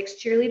allowing 6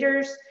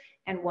 cheerleaders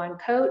and 1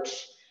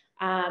 coach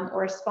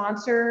or a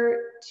sponsor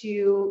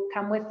to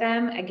come with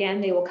them. Again,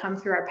 they will come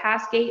through our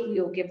pass gate.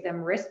 We will give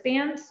them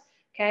wristbands.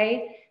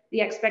 Okay. The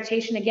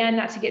expectation, again,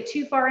 not to get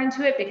too far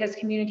into it, because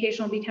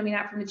communication will be coming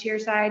out from the cheer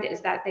side,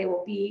 is that they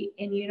will be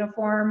in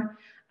uniform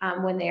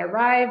when they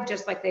arrive,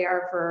 just like they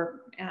are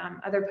for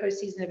other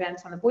postseason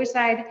events on the boys'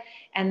 side,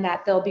 and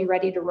that they'll be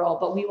ready to roll.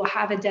 But we will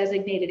have a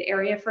designated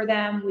area for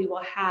them. We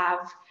will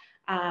have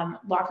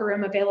locker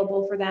room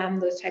available for them,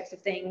 those types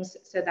of things,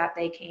 so that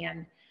they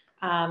can,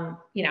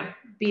 you know,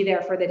 be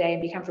there for the day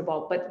and be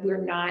comfortable. But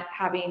we're not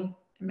having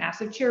a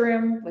massive cheer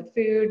room with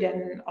food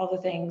and all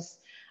the things.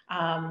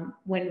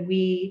 When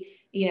we,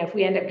 you know, if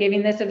we end up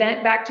giving this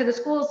event back to the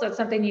schools, that's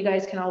something you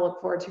guys can all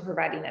look forward to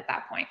providing at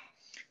that point.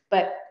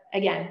 But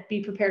again,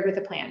 be prepared with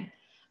a plan.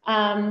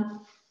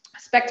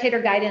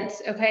 Spectator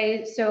guidance.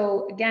 Okay.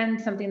 So again,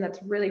 something that's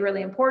really,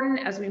 really important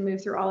as we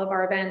move through all of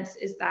our events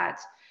is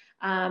that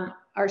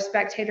our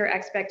spectator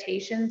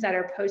expectations at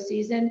our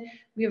postseason,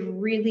 we have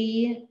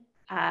really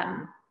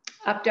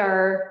upped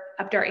our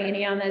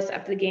ante on this,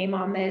 upped the game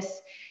on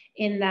this,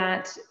 in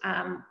that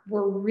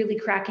we're really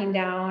cracking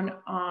down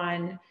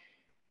on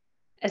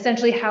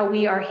essentially how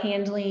we are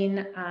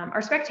handling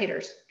our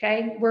spectators.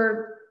 Okay.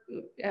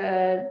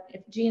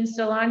 If Jean's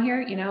still on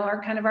here, you know,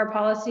 our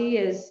policy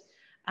is,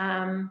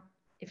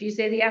 if you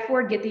say the F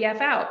word, get the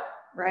F out,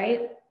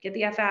 right? Get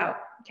the F out.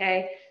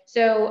 Okay.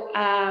 So,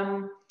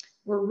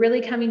 we're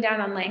really coming down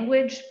on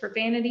language,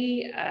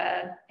 profanity,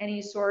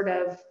 any sort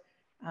of,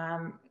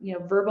 you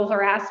know, verbal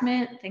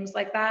harassment, things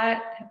like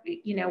that.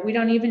 You know, we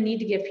don't even need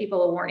to give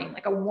people a warning.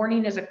 Like, a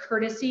warning is a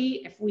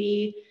courtesy if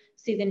we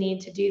see the need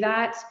to do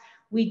that.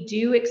 We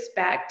do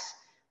expect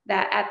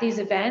that at these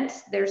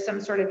events, there's some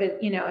sort of,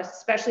 you know,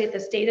 especially at the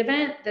state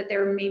event, that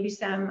there may be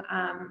some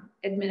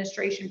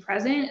administration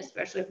present,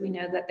 especially if we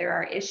know that there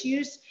are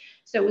issues.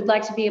 So we'd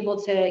like to be able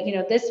to, you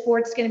know, this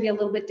sport's going to be a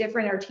little bit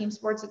different. Our team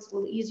sports, it's a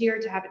little easier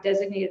to have a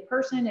designated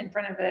person in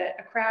front of a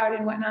crowd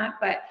and whatnot.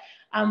 But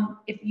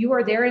if you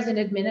are there as an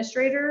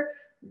administrator,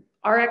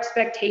 our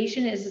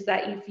expectation is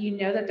that if you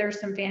know that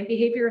there's some fan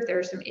behavior, if there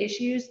are some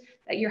issues,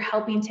 that you're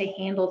helping to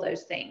handle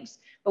those things.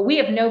 But we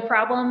have no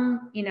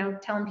problem, you know,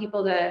 telling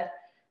people to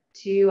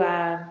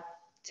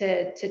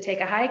take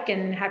a hike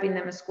and having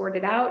them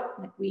escorted out.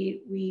 Like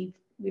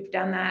we've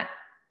done that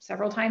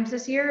several times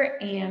this year,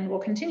 and we'll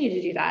continue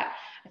to do that.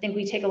 I think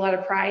we take a lot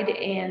of pride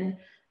in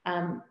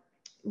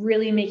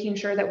really making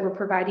sure that we're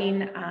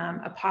providing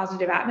a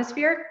positive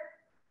atmosphere.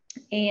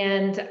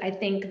 And I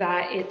think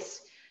that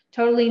it's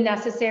totally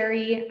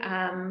necessary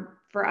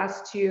for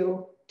us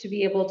to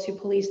be able to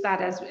police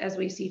that as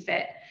we see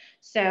fit.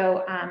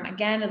 So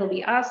again, it'll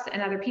be us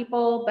and other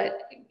people,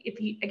 but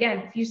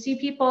if you see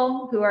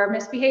people who are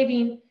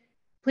misbehaving,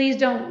 please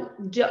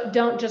don't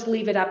just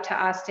leave it up to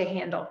us to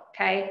handle,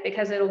 okay?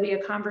 Because it'll be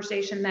a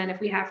conversation then. If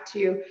we have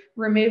to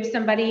remove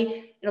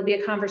somebody, it'll be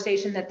a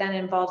conversation that then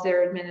involves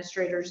their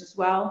administrators as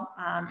well,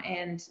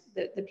 and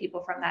the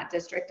people from that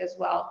district as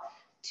well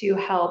to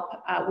help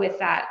with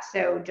that.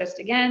 So just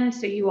again,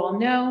 so you all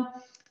know,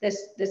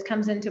 this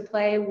comes into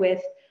play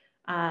with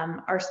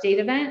our state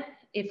event.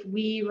 If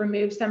we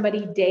remove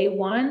somebody day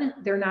one,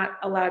 they're not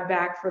allowed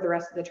back for the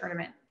rest of the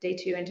tournament, day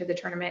two into the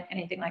tournament,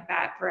 anything like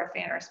that for a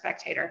fan or a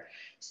spectator.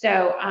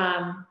 So,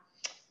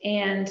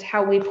 and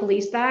how we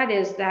police that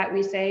is that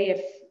we say,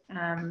 if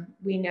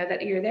we know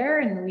that you're there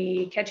and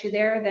we catch you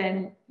there,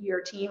 then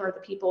your team or the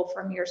people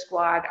from your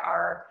squad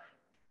are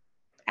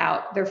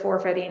out. They're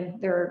forfeiting.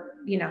 They're,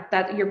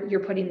 that you're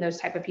putting those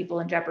type of people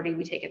in jeopardy.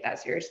 We take it that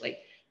seriously.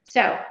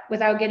 So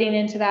without getting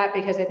into that,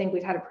 because I think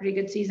we've had a pretty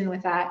good season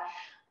with that,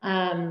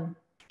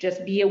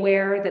 just be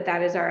aware that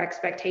that is our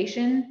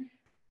expectation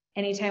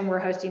anytime we're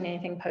hosting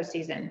anything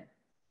postseason.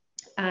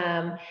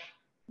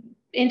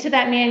 Into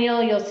that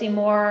manual, you'll see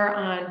more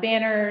on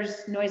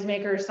banners,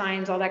 noisemakers,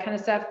 signs, all that kind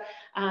of stuff.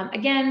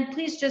 Again,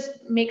 please just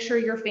make sure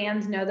your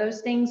fans know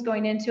those things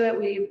going into it.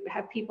 We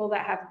have people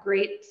that have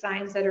great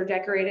signs that are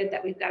decorated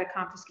that we've got to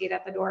confiscate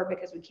at the door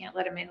because we can't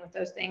let them in with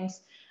those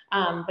things.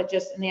 But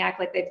just, and they act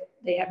like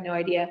they have no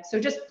idea. So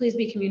just please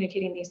be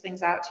communicating these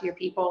things out to your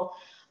people.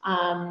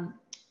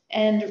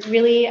 And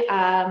really,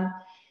 the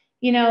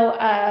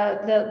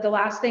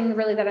last thing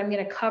really that I'm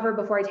going to cover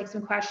before I take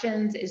some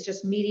questions is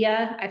just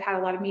media. I've had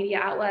a lot of media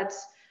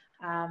outlets,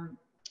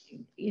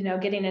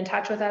 getting in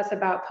touch with us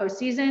about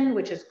postseason,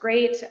 which is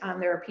great.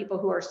 There are people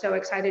who are so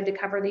excited to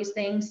cover these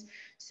things.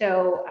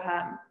 So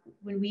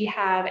when we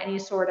have any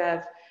sort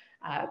of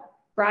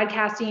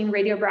broadcasting,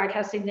 radio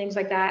broadcasting, things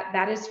like that,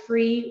 that is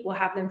free. We'll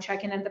have them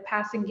check in at the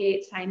passing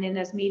gate, sign in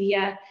as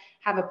media,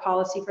 have a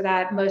policy for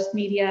that. Most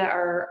media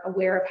are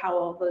aware of how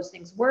all of those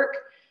things work.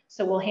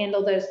 So we'll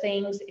handle those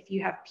things. If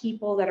you have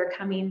people that are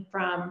coming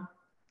from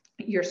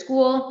your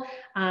school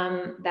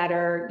that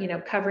are,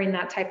 covering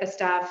that type of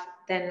stuff,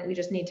 then we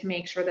just need to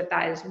make sure that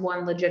that is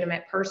one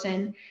legitimate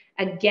person.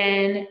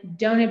 Again,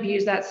 don't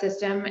abuse that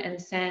system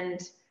and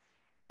send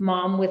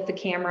mom with the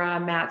camera,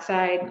 Matt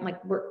side. Like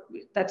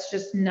that's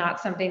just not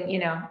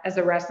something, as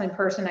a wrestling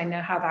person, I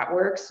know how that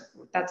works.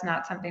 That's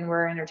not something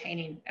we're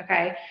entertaining.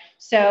 Okay.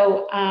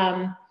 So,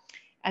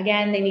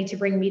 again, they need to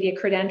bring media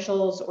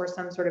credentials or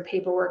some sort of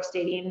paperwork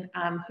stating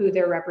who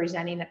they're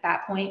representing at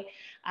that point.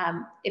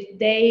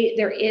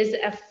 There is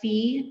a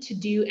fee to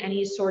do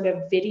any sort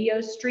of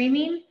video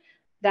streaming.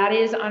 That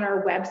is on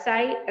our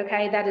website.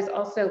 Okay. That is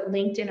also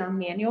linked in our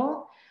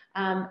manual.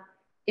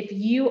 If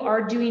you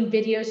are doing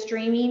video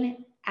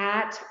streaming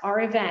at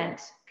our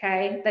event,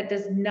 okay, that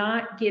does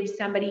not give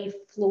somebody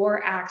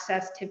floor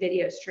access to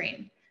video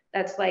stream.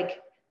 That's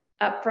like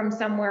up from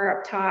somewhere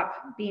up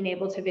top being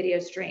able to video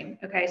stream.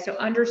 Okay, so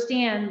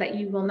understand that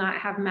you will not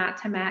have mat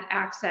to mat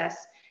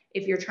access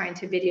if you're trying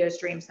to video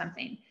stream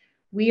something.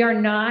 We are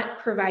not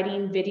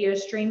providing video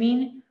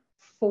streaming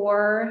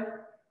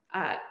for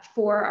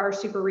our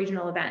super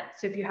regional event.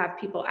 So if you have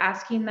people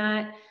asking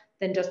that,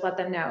 then just let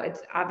them know.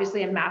 It's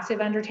obviously a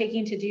massive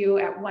undertaking to do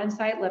at one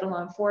site, let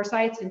alone 4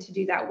 sites, and to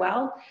do that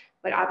well.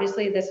 But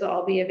obviously this will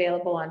all be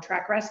available on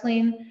Track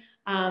Wrestling.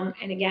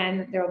 And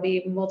again, there will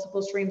be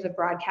multiple streams of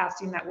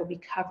broadcasting that will be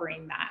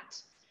covering that.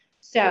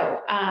 So,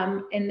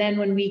 and then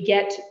when we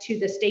get to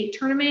the state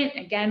tournament,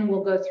 again,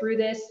 we'll go through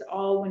this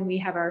all when we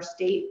have our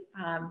state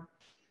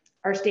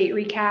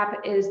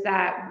recap, is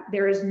that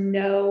there is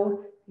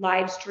no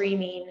live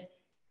streaming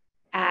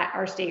at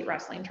our state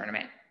wrestling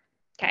tournament.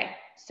 Okay.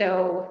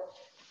 So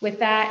with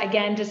that,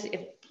 again, just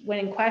when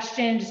in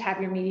question, just have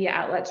your media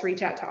outlets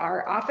reach out to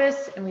our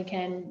office and we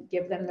can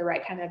give them the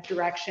right kind of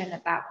direction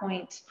at that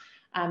point.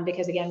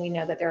 Because again, we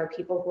know that there are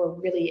people who are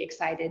really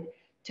excited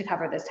to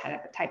cover this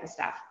type of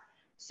stuff.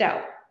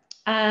 So,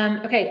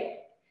 okay,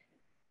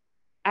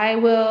 I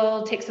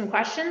will take some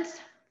questions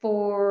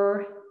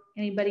for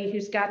anybody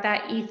who's got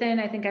that. Ethan,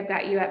 I think I've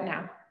got you up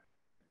now.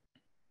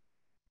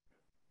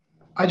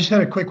 I just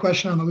had a quick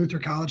question on the Luther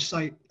College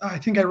site. I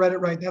think I read it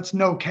right. That's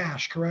no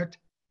cash, correct?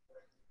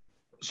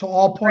 So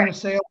all point of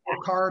sale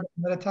or card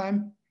at a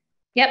time?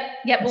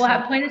 Yep. We'll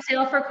have point of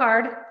sale for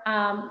card,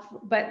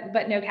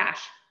 but no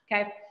cash.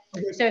 Okay.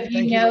 So if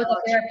you know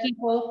that there are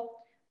people,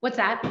 what's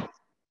that?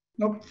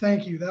 Nope.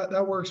 Thank you.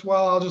 That works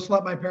well. I'll just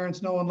let my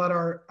parents know and let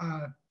our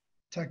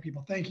tech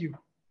people. Thank you.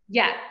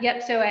 Yeah.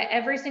 Yep. So at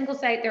every single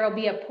site, there will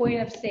be a point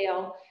of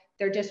sale.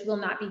 There just will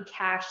not be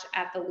cash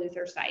at the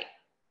Luther site.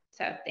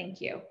 So thank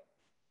you.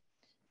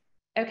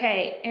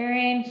 Okay,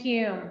 Aaron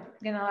Hume,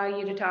 I'm going to allow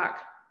you to talk.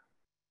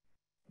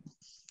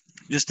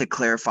 Just to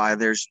clarify,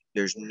 there's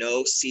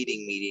no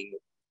seating meeting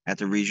at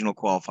the regional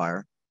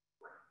qualifier.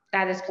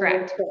 That is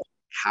correct.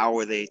 How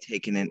are they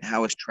taking in?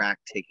 How is track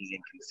taking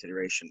in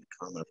consideration the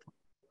comment?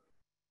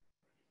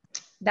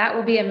 That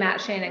will be a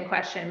Matt Shannon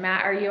question.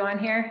 Matt, are you on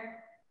here?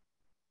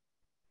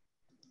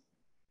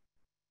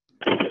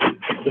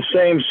 The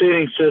same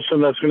seating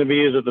system that's going to be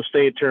used at the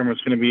state tournament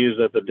is going to be used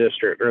at the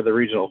district or the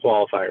regional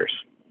qualifiers.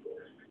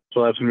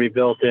 So that's going to be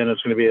built in.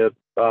 It's going to be a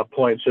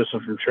point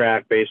system from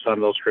track based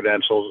on those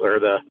credentials or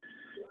the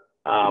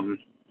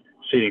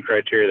seating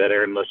criteria that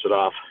Aaron listed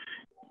off.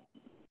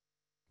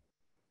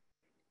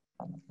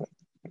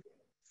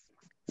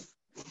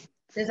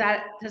 Does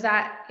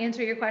that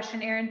answer your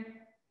question, Aaron?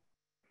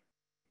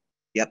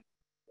 Yep.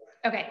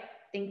 Okay,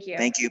 thank you.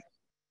 Thank you.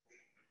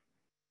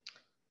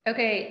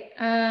 Okay,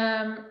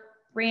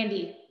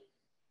 Randy.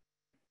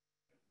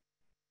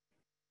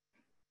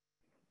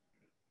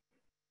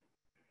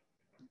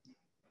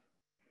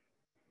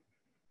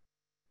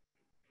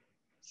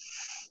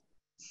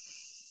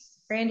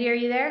 Randy, are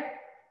you there?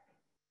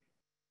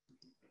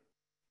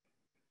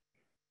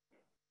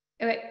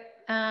 Okay,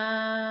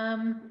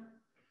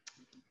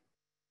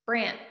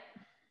 Brant,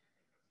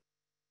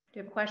 do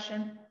you have a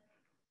question?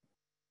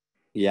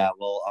 Yeah,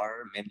 will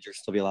our managers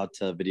still be allowed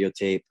to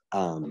videotape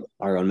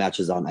our own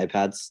matches on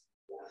iPads?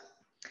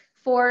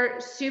 For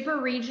super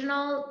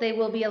regional, they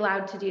will be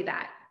allowed to do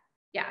that.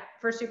 Yeah,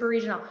 for super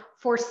regional.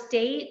 For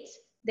state,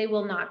 they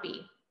will not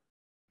be.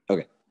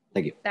 Okay,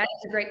 thank you. That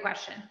is a great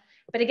question.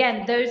 But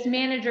again, those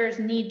managers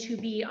need to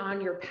be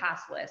on your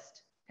pass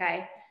list,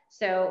 okay?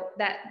 So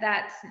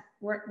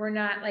we're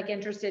not like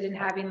interested in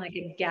having like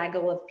a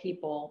gaggle of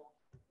people,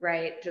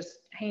 right? Just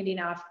handing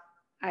off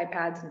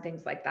iPads and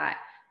things like that.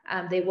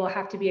 They will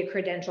have to be a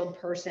credentialed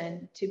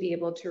person to be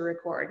able to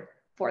record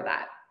for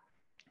that.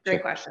 Great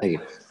Sure. question. Thank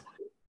you.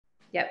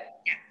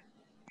 Yep.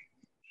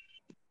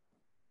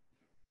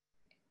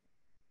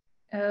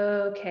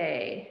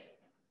 Okay.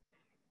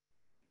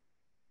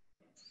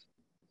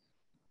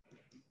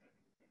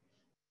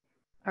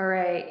 All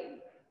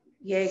right,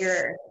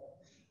 Jaeger.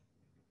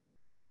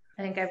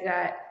 I think I've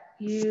got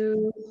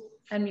you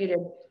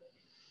unmuted.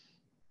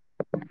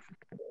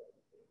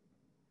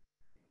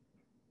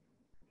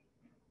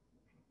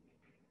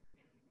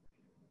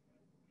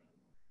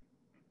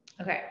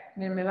 Okay,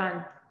 I'm gonna move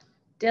on.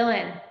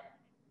 Dylan.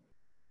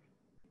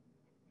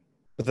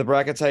 With the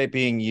bracket type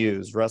being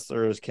used,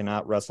 wrestlers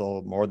cannot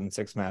wrestle more than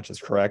 6 matches,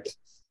 correct?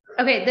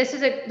 Okay, this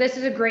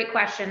is a great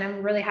question.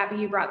 I'm really happy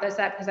you brought this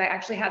up because I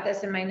actually had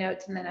this in my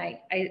notes and then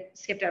I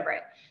skipped over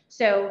it.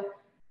 So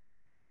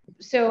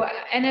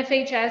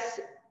NFHS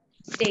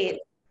states,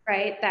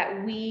 right,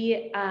 that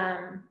we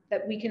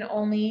can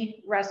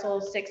only wrestle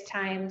 6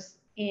 times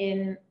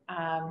in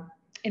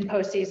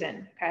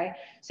postseason. Okay,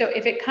 so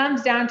if it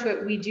comes down to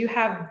it, we do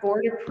have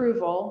board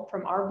approval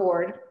from our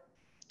board,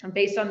 and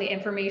based on the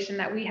information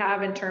that we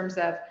have in terms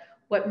of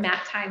what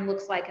mat time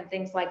looks like and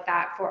things like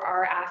that for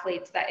our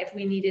athletes, that if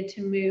we needed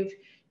to move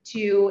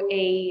to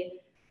a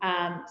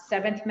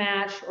 7th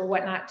match or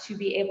whatnot to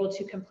be able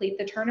to complete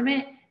the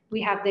tournament,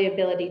 we have the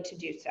ability to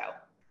do so.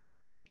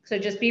 So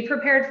just be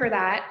prepared for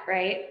that,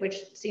 right?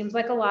 Which seems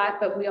like a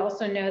lot, but we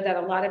also know that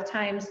a lot of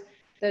times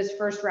those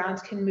first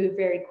rounds can move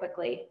very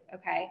quickly,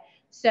 okay?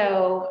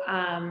 So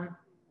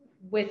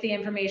with the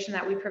information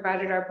that we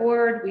provided our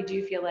board, we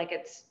do feel like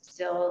it's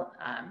still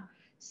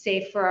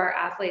safe for our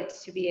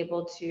athletes to be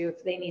able to,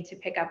 if they need to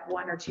pick up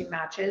 1 or 2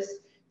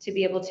 matches to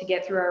be able to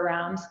get through our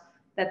rounds,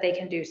 that they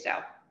can do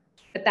so.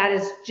 But that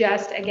is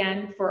just,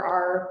 again, for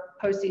our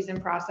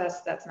postseason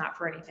process. That's not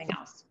for anything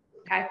else,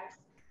 okay?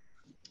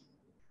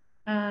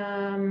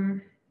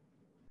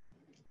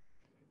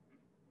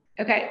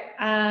 Okay,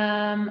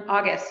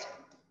 August.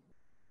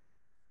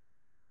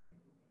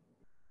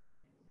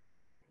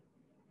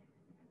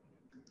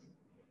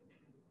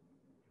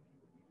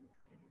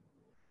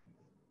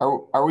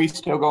 Are we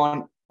still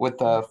going with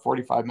the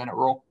 45-minute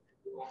rule?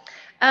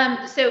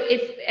 So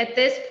if at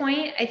this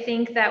point, I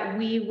think that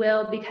we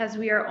will, because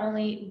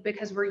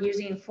we're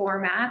using 4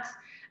 mats,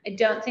 I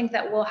don't think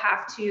that we'll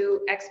have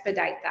to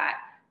expedite that.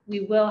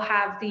 We will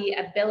have the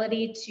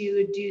ability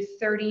to do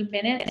 30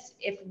 minutes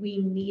if we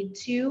need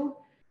to,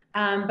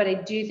 but I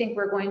do think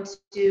we're going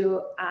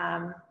to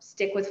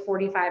stick with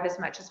 45 as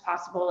much as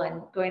possible,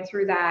 and going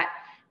through that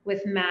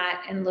with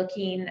Matt and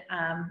looking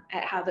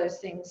at how those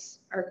things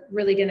are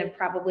really going to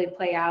probably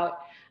play out.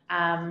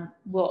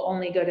 We'll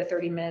only go to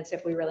 30 minutes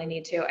if we really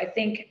need to. I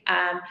think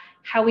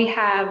how we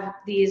have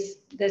this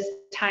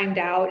timed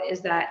out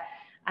is that,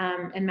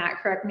 and Matt,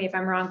 correct me if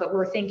I'm wrong, but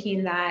we're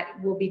thinking that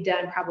we'll be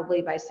done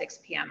probably by 6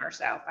 p.m. or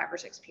so, 5 or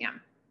 6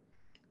 p.m.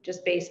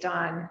 just based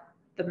on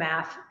the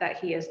math that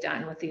he has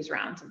done with these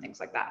rounds and things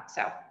like that.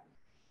 So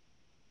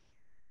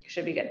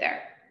should be good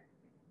there.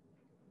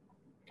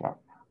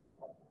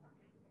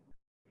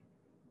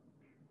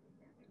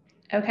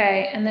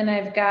 Okay, and then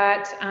I've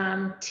got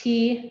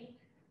TISA.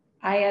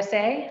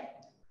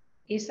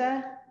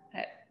 Isa,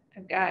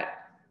 I've got,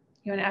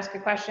 you want to ask a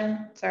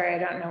question? Sorry, I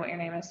don't know what your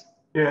name is.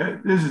 Yeah,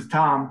 this is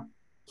Tom.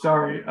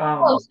 Sorry.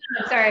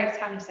 Sorry, it's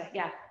Tom Isa.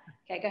 Yeah.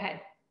 Okay, go ahead.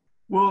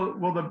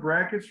 Will the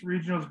brackets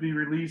regionals be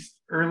released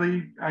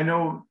early? I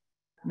know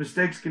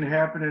mistakes can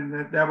happen,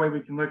 and that way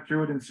we can look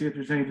through it and see if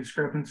there's any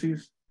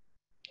discrepancies.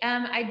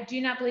 I do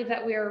not believe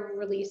that we are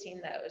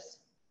releasing those.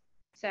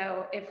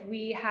 So if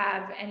we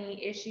have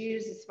any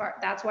issues,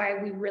 that's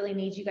why we really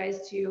need you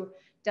guys to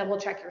double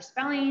check your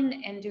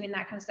spelling and doing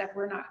that kind of stuff.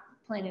 We're not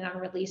planning on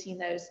releasing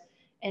those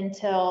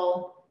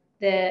until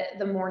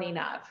the morning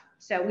of.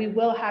 So we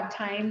will have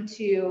time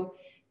to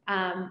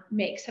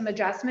make some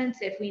adjustments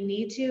if we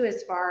need to,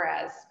 as far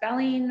as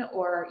spelling,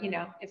 or, you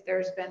know, if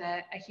there's been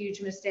a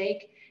huge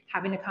mistake,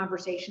 having a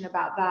conversation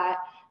about that.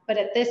 But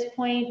at this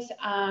point,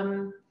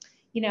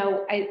 you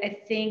know,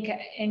 I think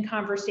in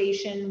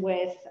conversation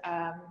with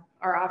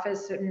our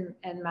office and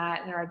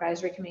Matt and our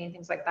advisory committee and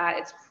things like that,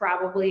 it's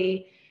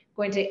probably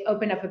going to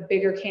open up a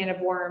bigger can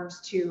of worms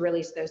to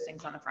release those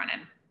things on the front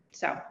end.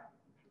 So,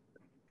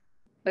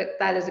 but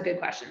that is a good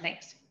question.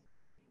 Thanks.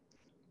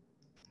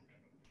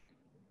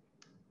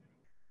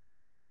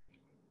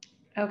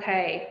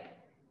 Okay.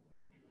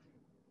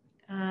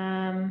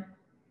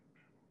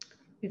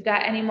 We've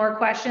got any more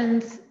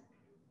questions?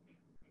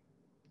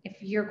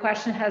 If your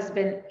question has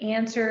been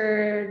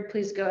answered,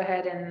 please go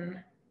ahead and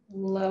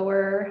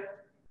lower.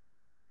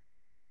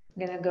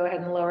 I'm going to go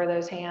ahead and lower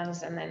those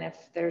hands. And then if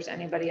there's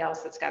anybody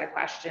else that's got a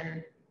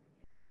question.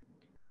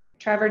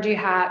 Trevor, do you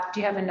have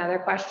another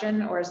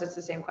question, or is this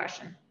the same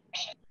question?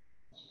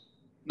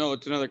 No,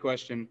 it's another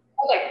question.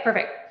 Okay,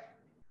 perfect.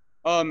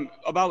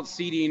 About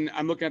seeding,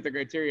 I'm looking at the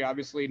criteria.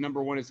 Obviously,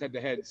 number one is head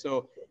to head.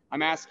 So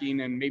I'm asking,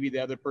 and maybe the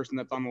other person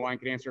that's on the line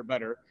can answer it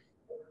better.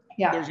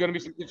 Yeah. There's going to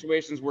be some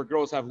situations where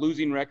girls have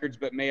losing records,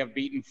 but may have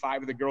beaten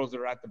 5 of the girls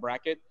that are at the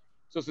bracket.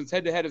 So since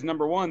head to head is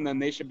number one, then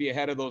they should be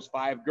ahead of those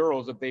 5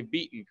 girls that they've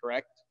beaten,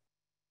 correct?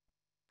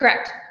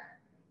 Correct.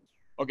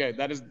 Okay,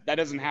 that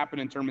doesn't happen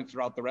in tournaments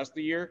throughout the rest of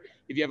the year.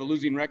 If you have a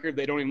losing record,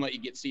 they don't even let you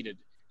get seeded.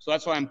 So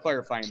that's why I'm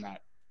clarifying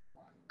that.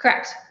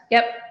 Correct.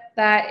 Yep.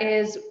 That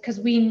is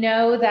because we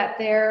know that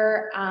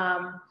there,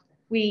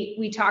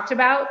 we talked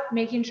about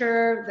making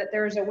sure that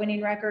there's a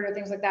winning record or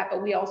things like that,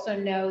 but we also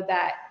know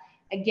that,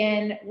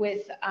 again,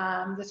 with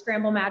the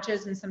scramble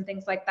matches and some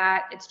things like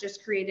that, it's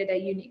just created a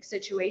unique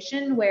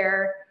situation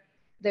where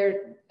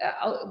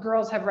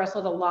girls have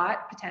wrestled a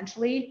lot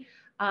potentially.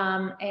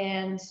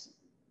 And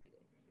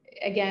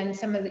again,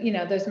 some of the, you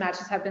know, those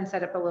matches have been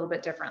set up a little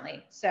bit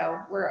differently. So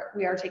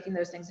we are taking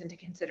those things into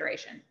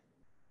consideration.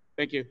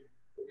 Thank you.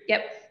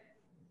 Yep.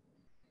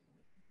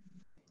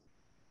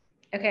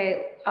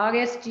 Okay,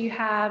 August, do you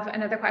have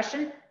another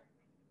question?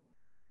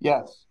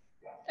 Yes.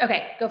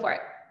 Okay, go for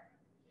it.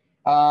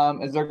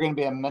 Is there going to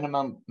be a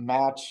minimum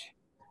match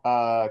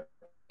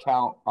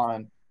count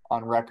on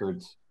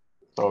records?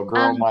 So a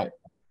girl might.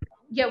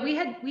 Yeah, we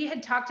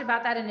had talked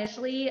about that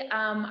initially.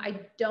 I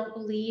don't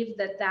believe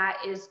that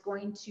is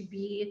going to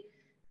be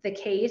the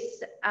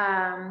case.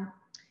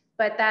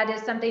 But that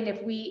is something,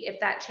 if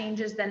that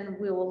changes, then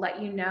we will let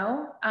you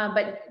know.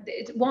 But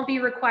it won't be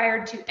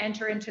required to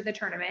enter into the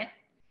tournament.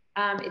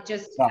 It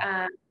just,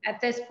 at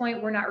this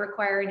point, we're not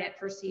requiring it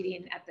for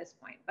seeding at this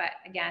point. But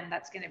again,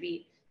 it's going to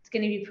be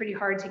pretty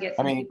hard to get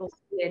some people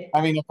seeded.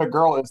 I mean, if a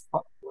girl's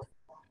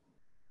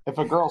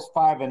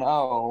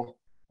 5-0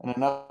 and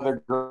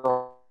another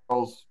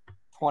girl's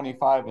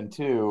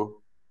 25-2,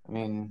 I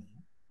mean,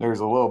 there's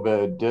a little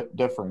bit of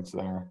difference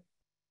there.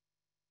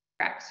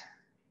 Correct.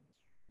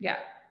 Yeah.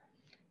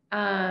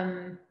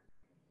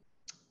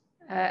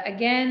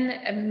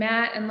 Again,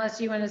 Matt,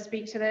 unless you want to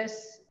speak to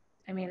this,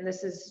 I mean,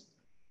 this is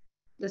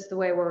the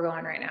way we're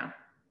going right now.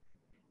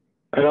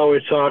 I know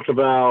we talked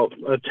about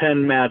a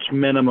 10-match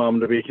minimum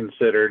to be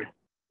considered,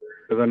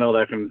 because I know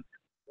that can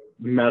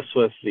mess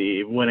with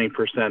the winning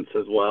percents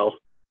as well.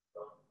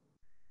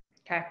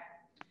 Okay.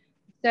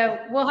 So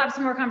we'll have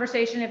some more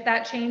conversation. If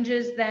that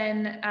changes,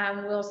 then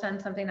we'll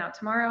send something out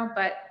tomorrow.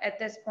 But at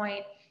this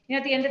point, you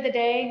know, at the end of the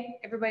day,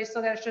 everybody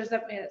still got to show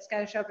up. It's got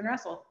to show up and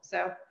wrestle.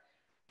 So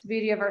it's the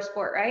beauty of our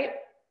sport, right?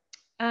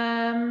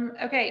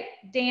 Okay,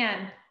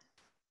 Dan,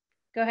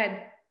 go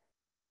ahead.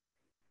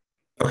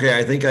 Okay,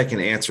 I think I can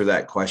answer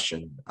that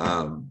question.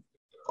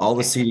 All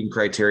the seeding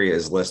criteria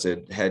is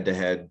listed: head to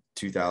head,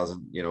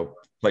 2000, you know,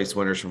 place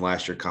winners from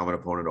last year, common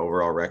opponent,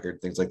 overall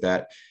record, things like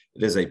that.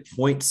 It is a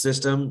point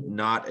system,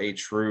 not a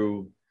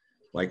true,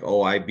 like,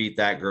 oh, I beat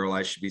that girl,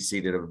 I should be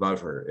seated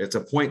above her. It's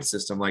a point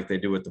system like they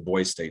do with the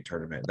boys state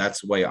tournament.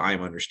 That's the way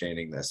I'm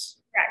understanding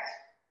this.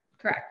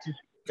 Correct.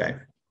 Okay.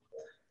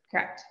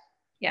 Correct.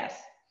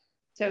 Yes.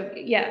 So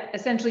yeah,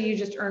 essentially you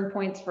just earn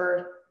points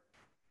for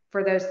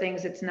those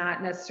things. It's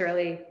not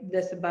necessarily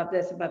this above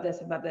this, above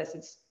this, above this.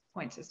 It's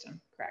point system.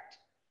 Correct.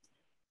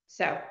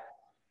 So,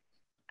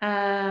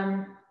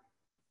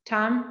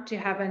 Tom, do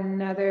you have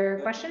another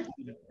question?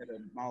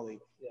 Molly,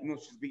 I know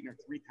she's beaten her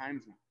 3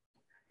 times now.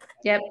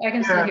 Yep, I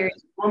can still hear you.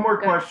 One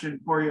more question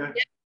for you.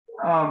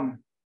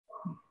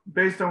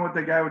 Based on what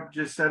the guy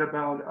just said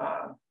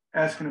about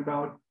asking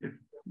about if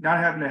not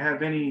having to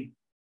have any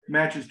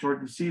matches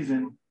toward the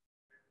season,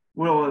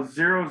 will a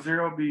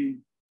 0-0 be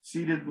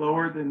seated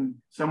lower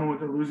than someone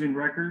with a losing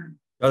record?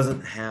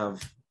 Doesn't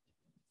have,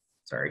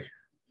 sorry.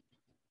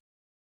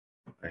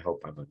 I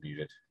hope I'm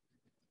unmuted.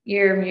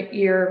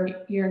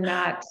 You're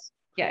not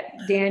yet.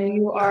 Dan,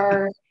 you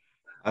are.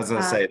 I was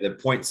going to say the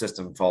point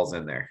system falls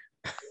in there.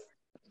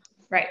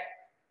 Right.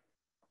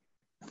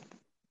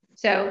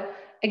 So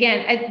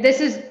again,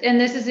 this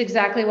is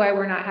exactly why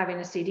we're not having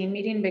a seating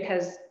meeting,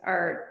 because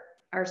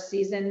our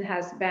season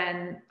has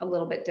been a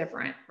little bit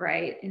different,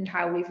 right? In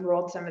how we've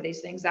rolled some of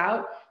these things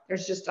out.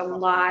 There's just a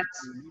lot,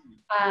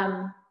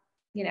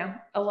 you know,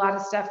 a lot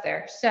of stuff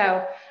there.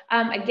 So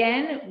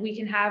again, we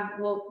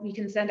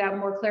can send out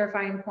more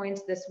clarifying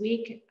points this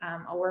week.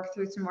 I'll work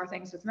through some more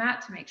things with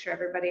Matt to make sure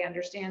everybody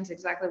understands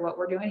exactly what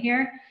we're doing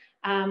here.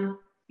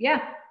 Yeah,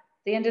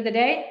 at the end of the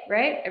day,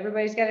 right?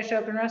 Everybody's got to show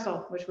up and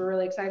wrestle, which we're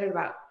really excited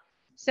about.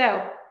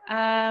 So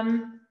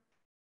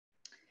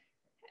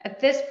at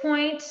this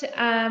point,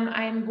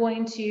 I'm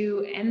going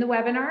to end the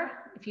webinar.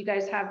 If you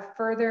guys have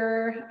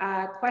further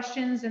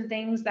questions and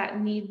things that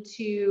need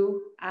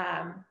to,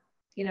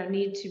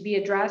 need to be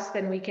addressed,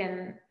 then we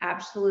can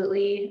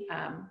absolutely,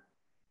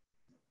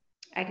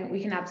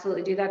 we can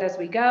absolutely do that as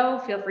we go.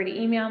 Feel free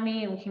to email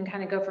me and we can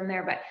kind of go from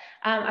there. But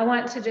I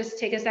want to just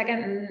take a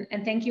second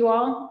and thank you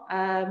all.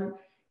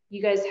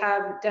 You guys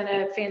have done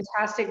a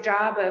fantastic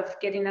job of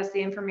getting us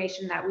the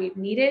information that we've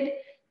needed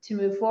to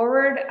move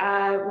forward.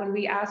 When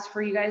we asked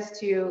for you guys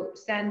to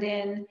send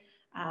in,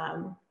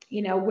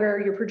 where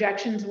your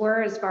projections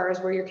were as far as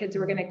where your kids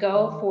were going to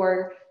go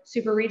for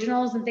super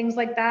regionals and things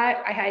like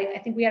that, I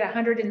think we had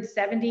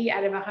 170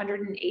 out of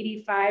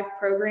 185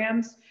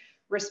 programs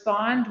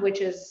respond,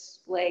 which is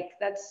like,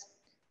 that's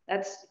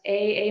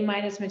A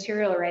minus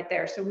material right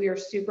there. So we are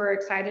super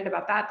excited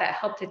about that. That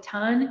helped a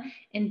ton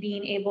in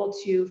being able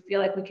to feel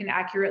like we can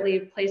accurately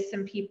place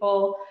some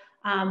people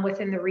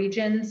within the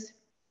regions.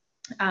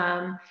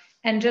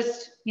 And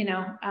just,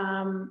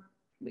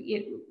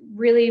 it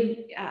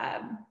really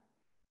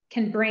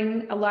can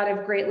bring a lot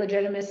of great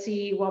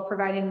legitimacy while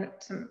providing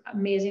some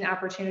amazing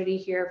opportunity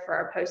here for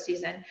our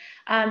postseason.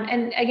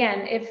 And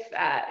again, if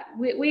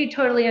we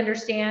totally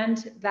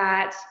understand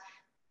that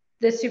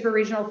the super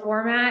regional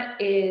format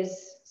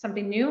is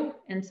something new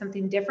and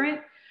something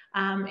different.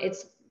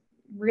 It's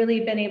really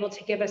been able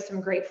to give us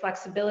some great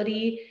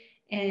flexibility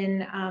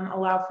and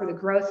allow for the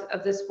growth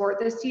of the sport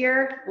this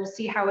year. We'll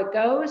see how it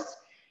goes.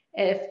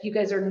 If you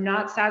guys are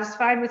not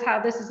satisfied with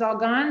how this has all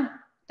gone,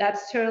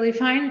 that's totally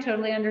fine,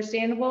 totally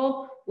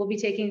understandable. We'll be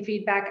taking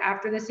feedback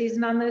after the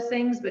season on those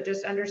things, but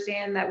just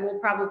understand that we'll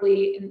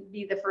probably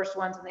be the first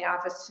ones in the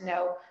office to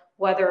know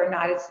whether or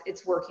not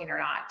it's working or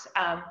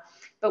not.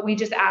 But we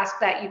just ask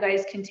that you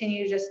guys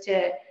continue just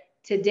to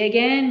dig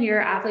in. Your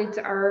athletes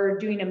are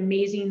doing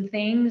amazing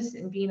things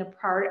and being a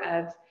part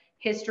of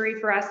history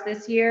for us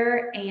this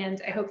year.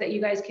 And I hope that you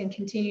guys can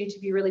continue to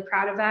be really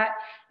proud of that.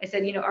 I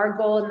said, our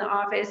goal in the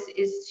office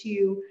is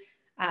to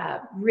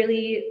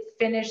really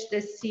finish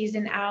this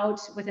season out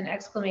with an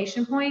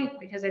exclamation point,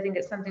 because I think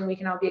it's something we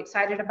can all be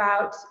excited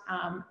about,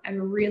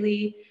 and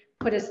really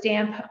put a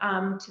stamp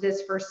to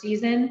this first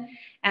season,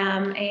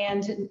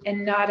 and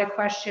not a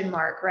question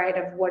mark, right,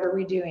 of what are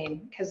we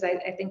doing, because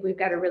I think we've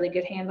got a really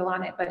good handle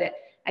on it. But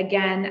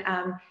again,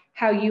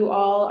 how you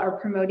all are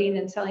promoting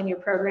and selling your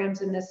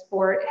programs in this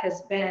sport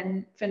has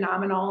been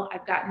phenomenal.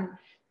 I've gotten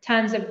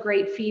tons of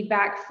great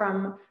feedback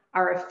from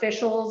our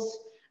officials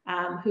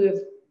who have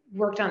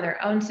worked on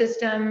their own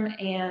system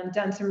and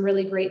done some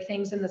really great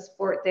things in the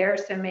sport there.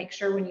 So make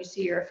sure when you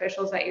see your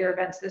officials at your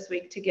events this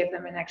week to give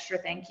them an extra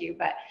thank you.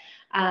 But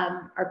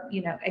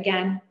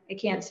again, I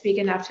can't speak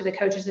enough to the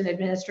coaches and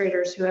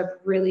administrators who have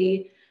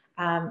really,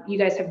 you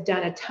guys have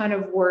done a ton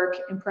of work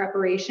in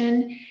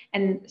preparation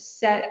and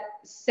set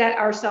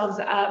ourselves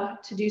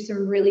up to do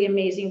some really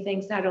amazing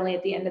things, not only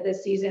at the end of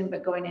this season,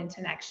 but going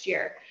into next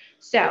year.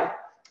 So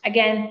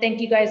again, thank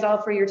you guys all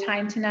for your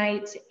time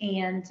tonight.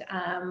 And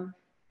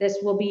this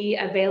will be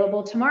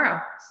available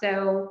tomorrow.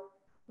 So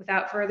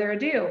without further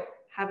ado,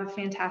 have a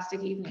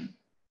fantastic evening.